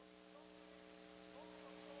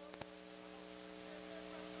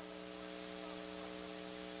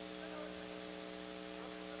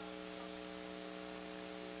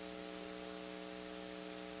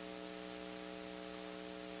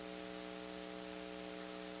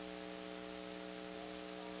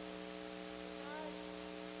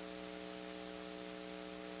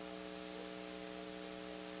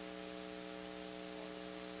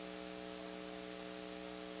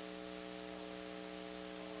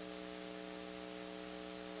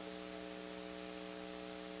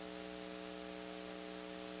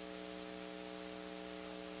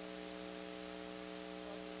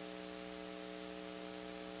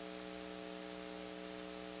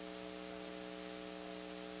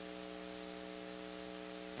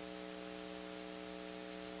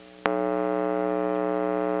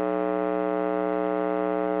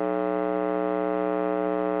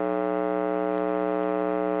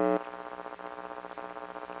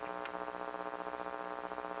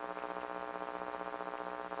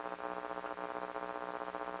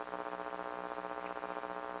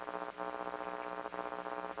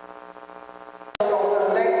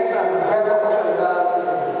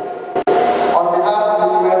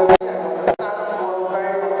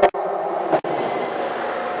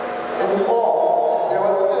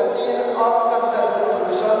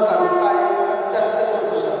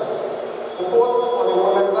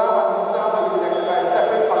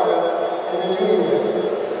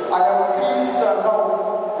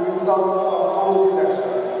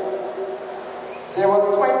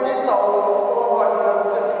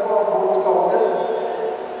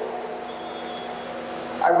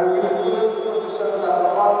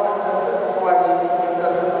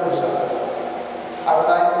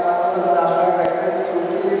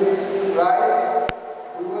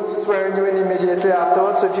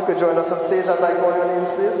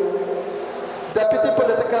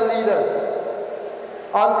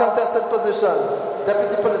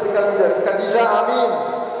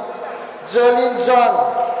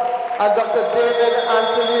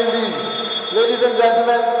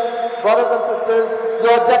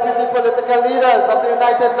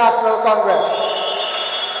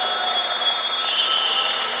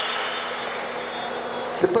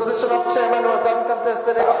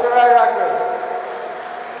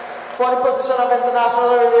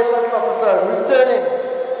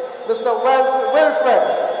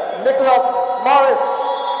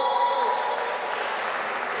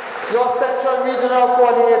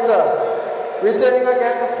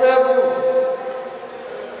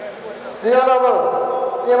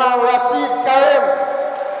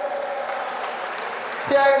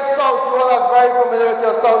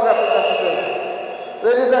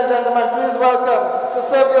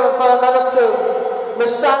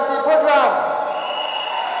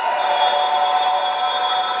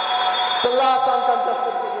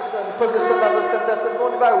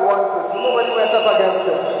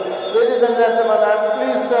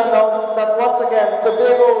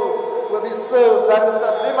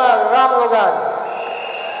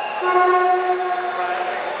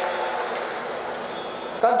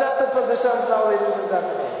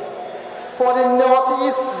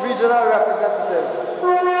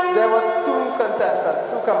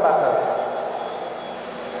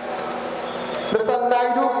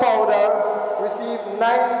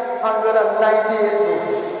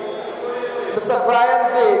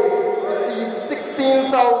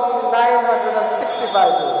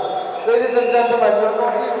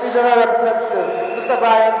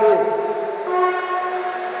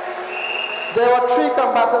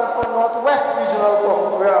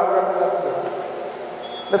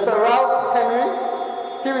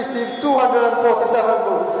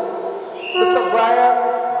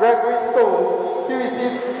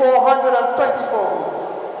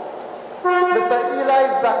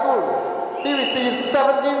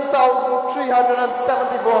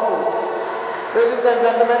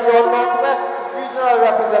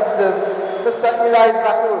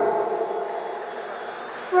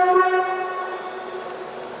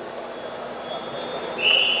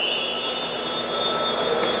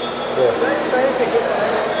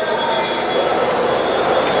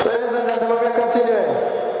 Ladies and gentlemen, we are continuing.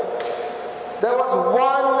 There was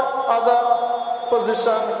one other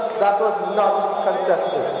position that was not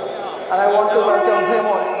contested. And I want to welcome him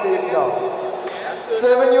on stage now.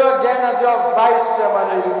 Serving you again as your Vice Chairman,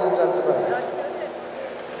 ladies and gentlemen.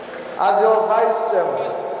 As your Vice Chairman.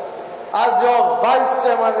 As your Vice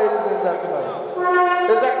Chairman, ladies and gentlemen.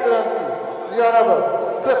 His Excellency, the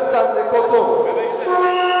Honorable Clifton de Coteau.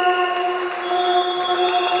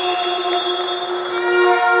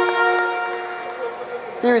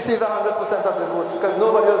 He received 100% of the votes because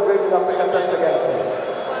nobody was brave enough to contest against him.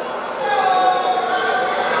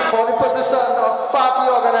 For the position of party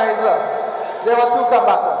organizer, there were two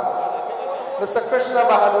combatants. Mr. Krishna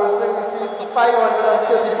Bahadur Singh received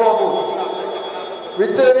 534 votes.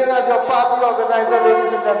 Returning as your party organizer,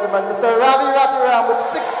 ladies and gentlemen, Mr. Ravi Ratiram with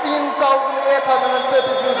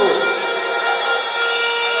 16,833 votes.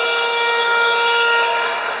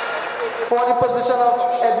 For the position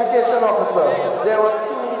of education officer, there were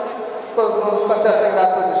two persons contesting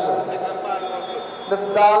that position.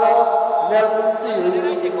 Ms. Dala Nelson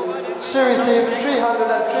Seals, she received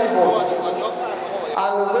 303 votes.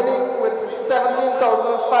 And winning with 17,509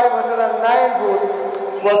 votes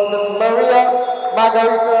was Ms. Maria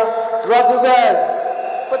Margarita Rodriguez.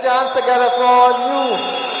 Put your hands together for our new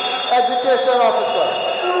education officer.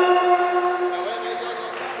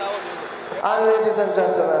 And ladies and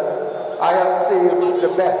gentlemen, I have saved the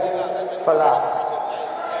best for last.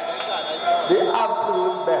 The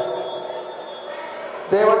absolute best.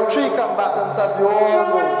 There were three combatants, as you all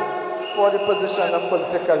know, for the position of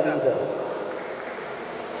political leader.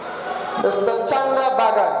 Mr. Chanda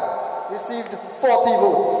Bagan received 40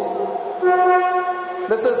 votes.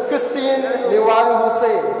 Mrs. Christine Niwal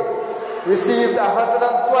Hussein received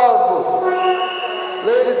 112 votes.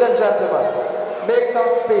 Ladies and gentlemen, make some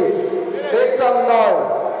space, make some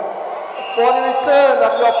noise for the return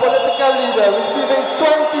of your political leader receiving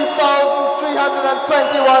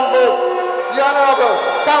 20,321 votes, the Honorable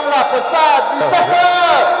Kamla Prasad Bisesa.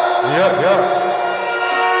 Yeah.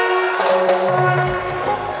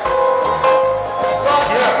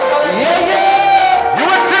 You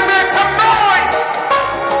would say make some noise.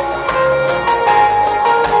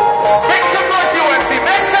 Make some noise, you would say.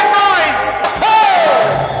 Make some noise. Hey!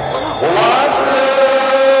 One love,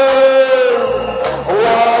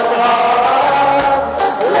 one heart.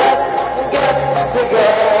 Let's get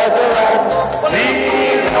together and be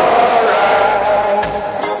alright.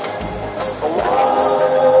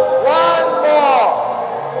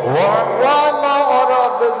 One more order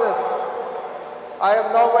of business. I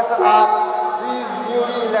am now going to ask these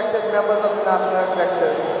newly elected members of the National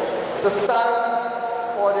Executive to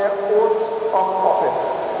stand for their oath of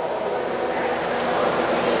office.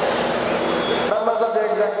 Members of the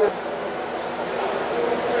Executive,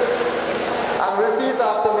 and repeat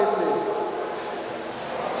after me, please.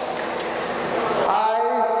 I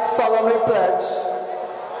solemnly pledge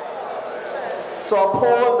to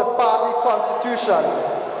uphold the party constitution,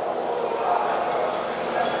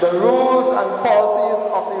 the rules and policies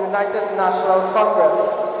of the United National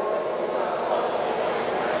Congress,